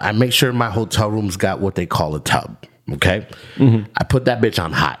 I make sure my hotel room's got what they call a tub. Okay. Mm-hmm. I put that bitch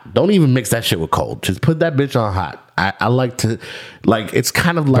on hot. Don't even mix that shit with cold. Just put that bitch on hot. I like to, like, it's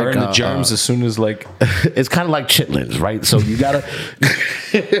kind of like Burn the germs as soon as like. it's kind of like chitlins, right? So you gotta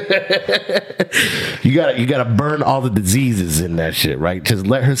you gotta burn all the diseases in that shit, right? Just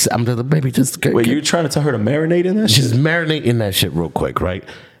let her. I'm just baby. Just Wait, you're trying to tell her to marinate in that shit? just marinate in that shit real quick, right?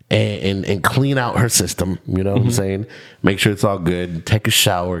 And clean out her system. You know what I'm saying? Make sure it's all good. Take a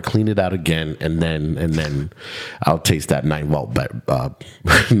shower, clean it out again, and then I'll taste that 9-volt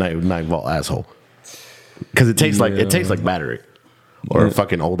 9-volt asshole because it tastes like battery or a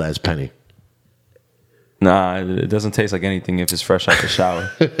fucking old ass penny. Nah, it doesn't taste like anything if it's fresh out the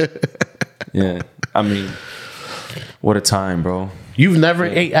shower. Yeah, I mean, what a time, bro. You've never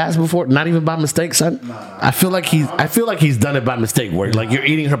ate ass before, not even by mistake, son. I feel like he's done it by mistake. Where like you're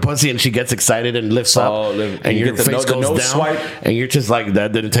eating her pussy and she gets excited and lifts up, and you your get the face the goes nose down, swipe. and you're just like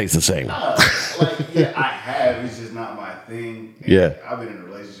that didn't taste the same. Yeah, I have. It's just not my thing. And Yeah. I've been in a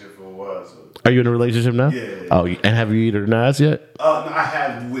relationship for a while, so. Are you in a relationship now? Yeah. Oh, and have you eaten ass yet? No, I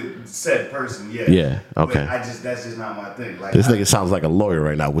have with said person, yeah. Yeah, But okay. that's just not my thing. Like This nigga sounds like a lawyer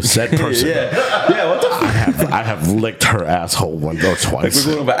right now with said person. Yeah, what the fuck? I have licked her asshole once or twice.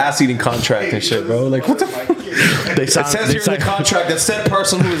 We're going over ass eating contract and shit, bro. Like, what the fuck? They It signed, says they here in the signed- contract that said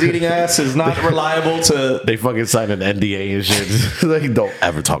person who is eating ass is not reliable to They fucking signed an NDA and shit. Like, don't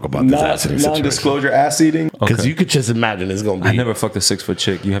ever talk about this ass eating situation. non-disclosure ass eating. Because Okay. you could just imagine it's gonna be. I never fucked a 6-foot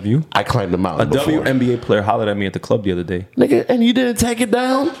chick. You have you? I climbed the mountain A before. WNBA player hollered at me at the club the other day. Nigga, and you didn't take it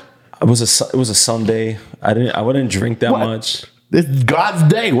down? It was a Sunday. I wouldn't drink that What? much. It's God's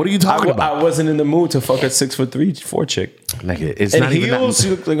day. What are you talking about? I wasn't in the mood to fuck a 6'3", 4 chick. Nigga, it's And not even heels, that.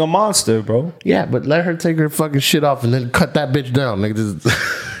 you look like a monster, bro. Yeah, but let her take her fucking shit off and then cut that bitch down. Nigga, just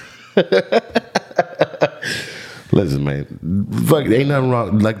listen, man. Fuck, ain't nothing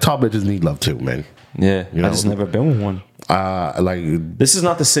wrong. Like, tall bitches need love too, man. Yeah, You know? I just never been with one. Like, This is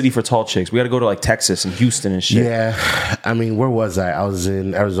not the city for tall chicks. We got to go to like Texas and Houston and shit. yeah. I mean, where was I? I was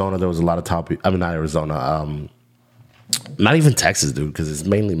in Arizona. There was a lot of tall people. I mean, not Arizona. Not even Texas, dude, because it's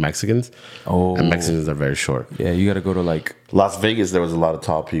mainly Mexicans. Oh. And Mexicans are very short. Yeah, you got to go to like Las Vegas, there was a lot of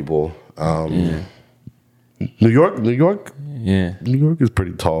tall people. New York yeah. is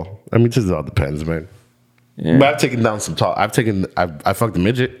pretty tall. I mean, it just all depends, man. Yeah. But I've taken down some talk. I fucked a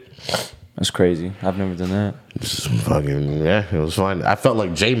midget. That's crazy. I've never done that. Just fucking, yeah, it was fun. I felt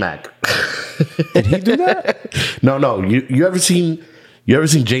like J-Mac. Did he do that? No. You ever seen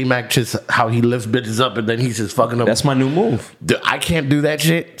J-Mac just how he lifts bitches up and then he's just fucking them? That's my new move. Dude, I can't do that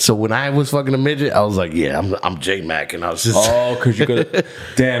shit. So when I was fucking a midget, I was like, yeah, I'm J-Mac. And I was just... Oh, because you could...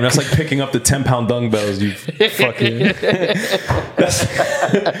 Damn, that's like picking up the 10-pound dumbbells. You fucking...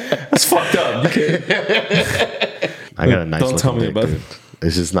 that's fucked up. You can't... I got a nice Don't tell me dick, about dude. it.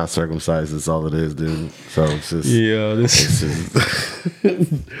 It's just not circumcised. That's all it is, dude. So it's just... Yeah, this is...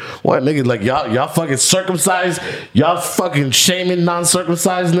 What, niggas? Like, y'all fucking circumcised? Y'all fucking shaming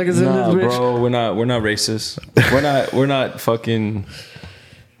non-circumcised niggas in this bitch? bro, we're not racist. We're not fucking...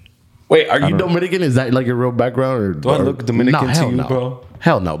 Wait, are you Dominican? Is that like your real background? Or, Do I look Dominican to you, no. bro?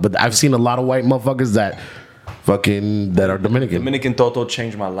 Hell no. But I've seen a lot of white motherfuckers that are Dominican. Dominican Toto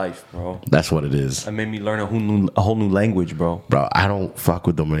changed my life, bro. That's what it is. It made me learn a whole new language, bro. Bro, I don't fuck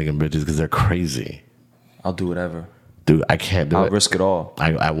with Dominican bitches because they're crazy. I'll do whatever. Dude, I can't do it. I'll risk it all.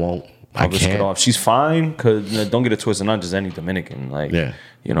 I won't. I'll I risk can't. it all. If she's fine, because don't get it twisted, not just any Dominican. Like, Yeah.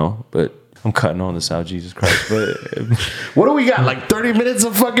 you know, but I'm cutting all this out, Jesus Christ. But What do we got? Like 30 minutes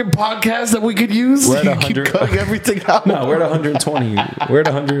of fucking podcast that we could use? We're at You keep 100. cutting everything out. no, we're at 120. We're at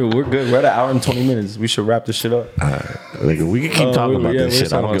 100. We're good. We're at an hour and 20 minutes. We should wrap this shit up. Like, we can keep talking about this we're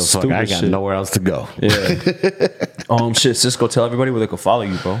shit. I don't talking give a fuck. about I got stupid shit. nowhere else to go. Yeah. Shit, Cisco, tell everybody where they can follow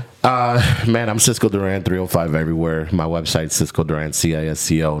you, bro. Man, I'm Cisco Duran 305 everywhere. My website, Cisco Duran,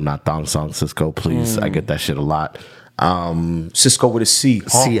 CISCO, not Thong Song Cisco, please. I get that shit a lot. Cisco with a C.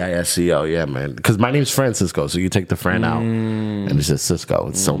 Huh? CISCO, yeah, man. Because my name's Francisco, so you take the Fran out and it's just Cisco.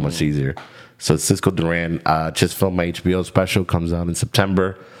 It's so much easier. So Cisco Duran just filmed my HBO special, comes out in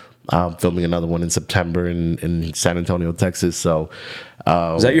September. Filming another one in September in San Antonio, Texas. So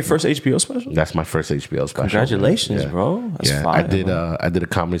Is that your first HBO special? that's my first HBO special. Congratulations, Yeah. bro. That's yeah, fire, I did a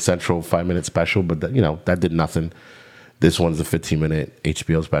Comedy Central 5-minute special, but that did nothing. This one's a 15-minute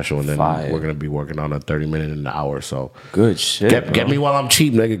HBO special, and then Fire. we're gonna be working on a 30-minute in an hour. So Good shit. get me while I'm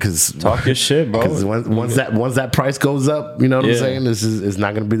cheap, nigga. Because Talk your shit, bro. Because once that price goes up, you know what I'm Yeah. saying. It's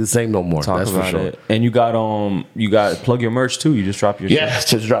not gonna be the same no more. Talk That's about for sure. it. And you got plug your merch too. You just dropped your shit. Yeah,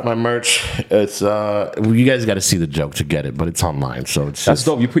 just drop my merch. It's you guys got to see the joke to get it, but it's online, so it's That's just,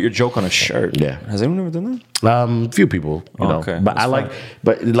 dope. You put your joke on a shirt. Yeah. Has anyone ever done that? few people, you know. Okay, But that's I like, fine.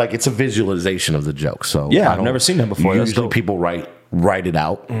 but like it's a visualization of the joke. So Yeah, I I've don't- never seen that before. That's Usually dope. people write it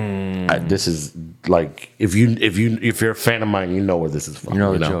out. This is like if you're a fan of mine, you know where this is from. You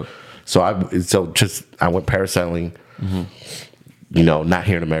know the joke. So I went parasailing. You know, not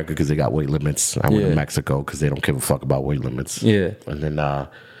here in America because they got weight limits. I went Yeah. to Mexico because they don't give a fuck about weight limits. Yeah. And then,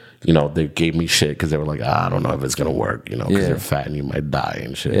 they gave me shit because they were like, I don't know if it's going to work, because Yeah. you're fat and you might die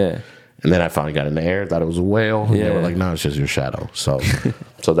and shit. Yeah. And then I finally got in the air, thought it was a whale. And they Yeah. were like, no, it's just your shadow. So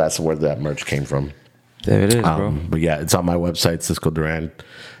so that's where that merch came from. There it is, bro. But yeah, it's on my website,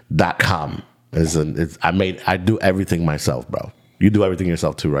 CiscoDuran.com. I do everything myself, bro. You do everything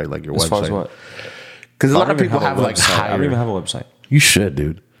yourself too, right? Like your As website. far as what? Because a I lot don't of even people have a like website. I don't even higher. have a website. You should,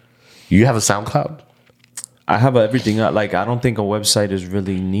 dude. You have a SoundCloud? I have everything. Like, I don't think a website is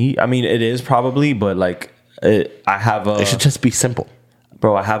really neat. I mean, it is probably, but like, I have a It should just be simple.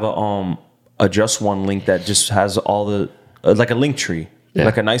 bro. I have a just one link that just has all the like a link tree. Yeah.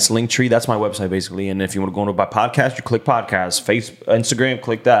 Like a nice link tree. That's my website basically. And if you want to go into my podcast, you click podcast, Instagram,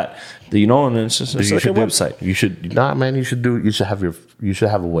 click that. And then it's just it's like a website. You should man. You should have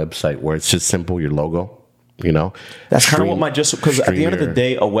a website where it's just simple. Your logo. That's kind of what because at the end of the stream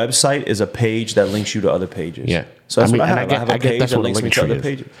day, a website is a page that links you to other pages. Yeah. So that's I mean, what I and have. I I have get a page that's that what a links me link to other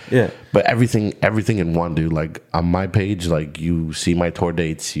tree is. pages. Yeah. But everything in one, dude. Like on my page, like you see my tour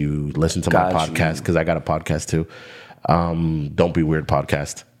dates, you listen to my Got you. podcast because I got a podcast too. Don't Be Weird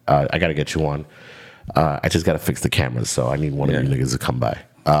podcast. I got to get you on. I just got to fix the cameras, so I need one of you niggas to come by.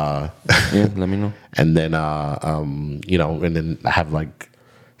 Yeah. Let me know. And then and then I have like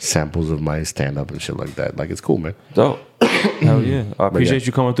samples of my stand up and shit like that. Like it's cool, man. Dope. Hell yeah. I appreciate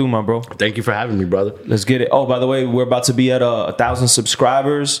you coming through, my bro. Thank you for having me, brother. Let's get it. Oh, by the way, we're about to be at 1,000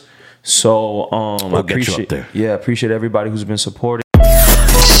 subscribers. So I get you up appreciate there. appreciate everybody who's been supporting.